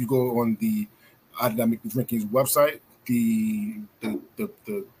writing. So if you go on the Dynamic Rankings website, the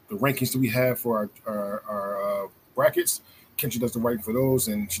rankings that we have for our brackets, Kendra does the writing for those,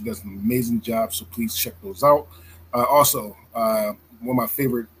 and she does an amazing job. So please check those out. Also, one of my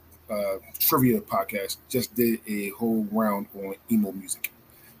favorite trivia podcasts just did a whole round on emo music.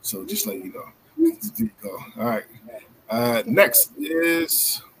 So just let you know. There you go. All right. Next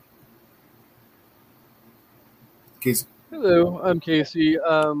is Casey. Hello, I'm Casey,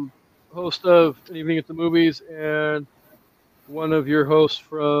 host of An Evening at the Movies and one of your hosts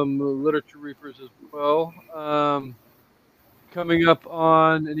from Literature Reefers as well. Coming up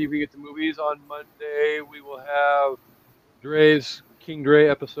on An Evening at the Movies on Monday, we will have Dre's King Dre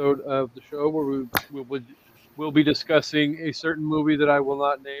episode of the show where we'll be discussing a certain movie that I will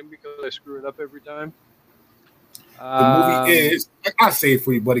not name because I screw it up every time. The movie is, I'll say it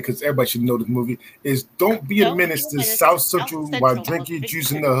for you, buddy, because everybody should know the movie, is Don't Be a Menace to South Central while drinking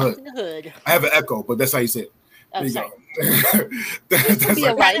juice in the hood. I have an echo, but that's how you say it. There you go. That's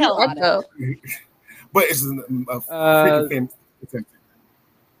like, but it's a freaking famous.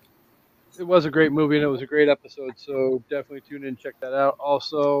 It was a great movie and it was a great episode, so definitely tune in and check that out.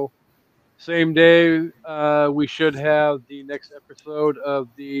 Also, same day, we should have the next episode of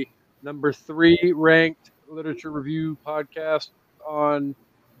the number 3 ranked literature review podcast on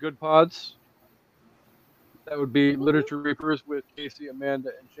Good Pods. That would be Literature Reapers with Casey, Amanda,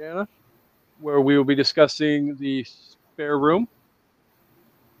 and Shanna, where we will be discussing The Spare Room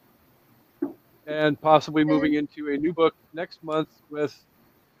and possibly moving into a new book next month with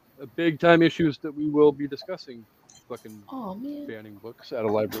big time issues that we will be discussing. Fucking Oh man. banning books out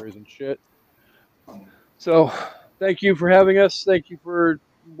of libraries and shit. So, thank you for having us. Thank you for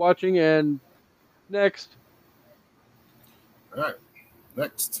watching. And next. All right.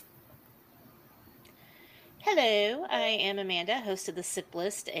 Next. Hello, I am Amanda, host of the SIP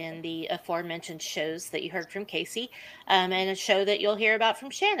List and the aforementioned shows that you heard from Casey, and a show that you'll hear about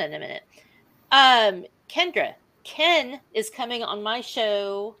from Shannon in a minute. Kendra, Ken is coming on my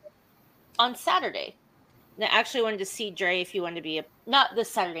show on Saturday. Now, I actually wanted to see Dre if you wanted to be not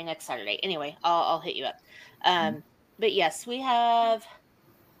this Saturday, next Saturday. Anyway, I'll hit you up. But yes, we have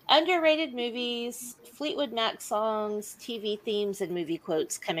underrated movies, Fleetwood Mac songs, TV themes, and movie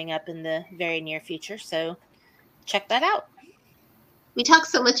quotes coming up in the very near future. So check that out. We talked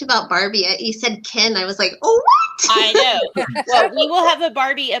so much about Barbie. You said Ken. I was like, oh, what? I know. Well, we will have a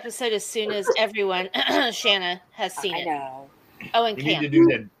Barbie episode as soon as everyone, Shanna, has seen it. I know. Oh, and We Cam. need to do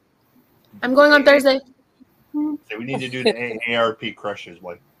that. I'm going on Thursday. So we need to do the AARP crushes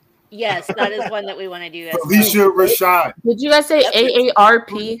one. Yes, that is one that we want to do. As Felicia Rashad. Did you guys say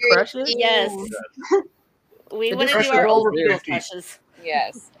AARP crushes? Yes. We The want to do crushes our are old over school 50. crushes.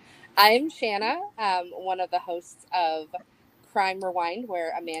 Yes. I'm Shanna, one of the hosts of Crime Rewind,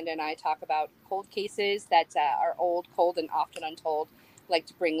 where Amanda and I talk about cold cases that are old, cold, and often untold, like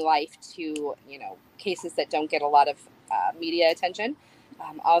to bring life to, cases that don't get a lot of media attention.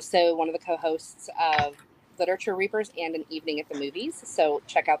 Also one of the co-hosts of Literature Reapers and An Evening at the Movies. So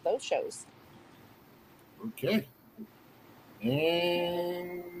check out those shows. Okay.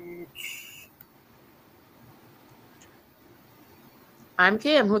 And I'm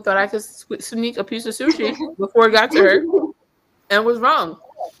Kim, who thought I could sneak a piece of sushi before it got to her, and was wrong.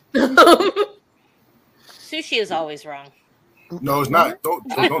 Sushi is always wrong. no, it's not. Don't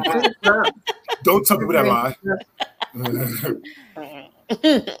tell people that lie.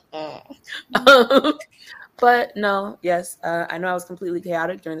 But no, yes, I know I was completely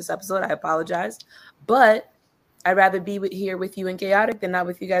chaotic during this episode. I apologize, but I'd rather be here with you and chaotic than not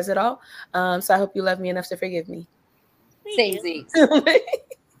with you guys at all. So I hope you love me enough to forgive me. Same Zeke.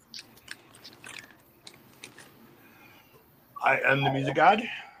 I am the music god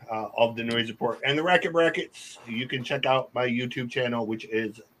of the Noise Report and the Racket Brackets. You can check out my YouTube channel, which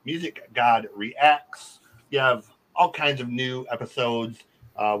is Music God Reacts. You have all kinds of new episodes.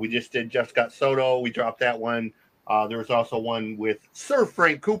 We just did Just Got Soto. We dropped that one. There was also one with Sir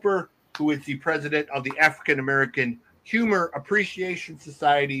Frank Cooper, who is the president of the African American Humor Appreciation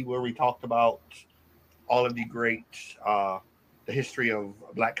Society, where we talked about all of the great, the history of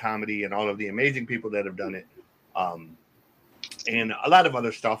Black comedy and all of the amazing people that have done it. And a lot of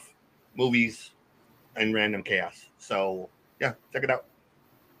other stuff, movies, and random chaos. So, yeah, check it out.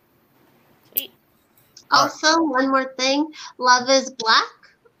 Sweet. Also, one more thing. Love is Black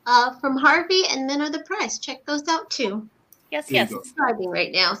from Harvey and Men Are the Price. Check those out, too. Yes, There you yes. go. It's driving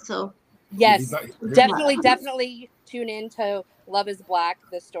right now, so. Yes, definitely tune in to Love is Black,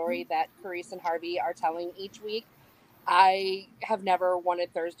 the story that Carice and Harvey are telling each week. I have never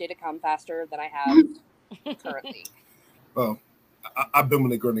wanted Thursday to come faster than I have currently. Well, I've been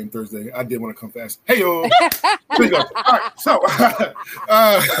with a girl named Thursday. I did want to come fast. Hey, yo. There you go. All right. So,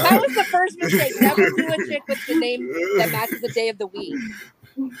 that was the first mistake. Never do a chick with the name that matches the day of the week.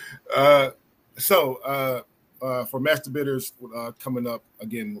 For Master Bidders coming up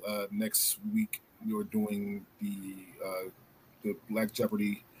again next week, you're doing the Black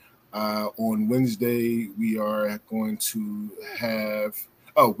Jeopardy. On Wednesday, we are going to have.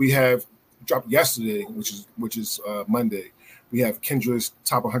 We have dropped yesterday, which is Monday. We have Kendra's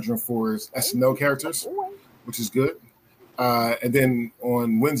top 104 SNL characters, which is good. And then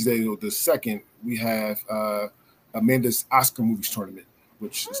on Wednesday, the 2nd, we have Amanda's Oscar movies tournament,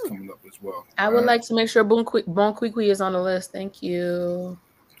 which is coming up as well. I would like to make sure Bon Quiqui is on the list. Thank you.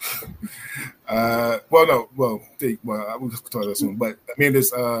 I will talk about that soon. But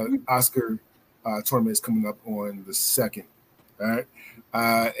Amanda's Oscar tournament is coming up on the 2nd. All right.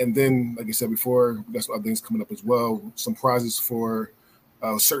 And then, like I said before, we got some other things coming up as well. Some prizes for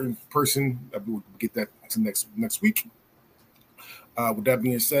a certain person. We'll get that to next week. With that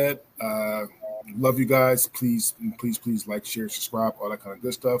being said, love you guys. Please like, share, subscribe, all that kind of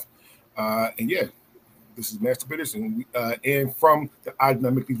good stuff. And yeah, this is Master Bidders, and from the I Did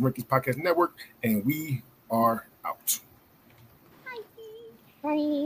Not Make These Rankings Podcast Network, and we are out. Bye.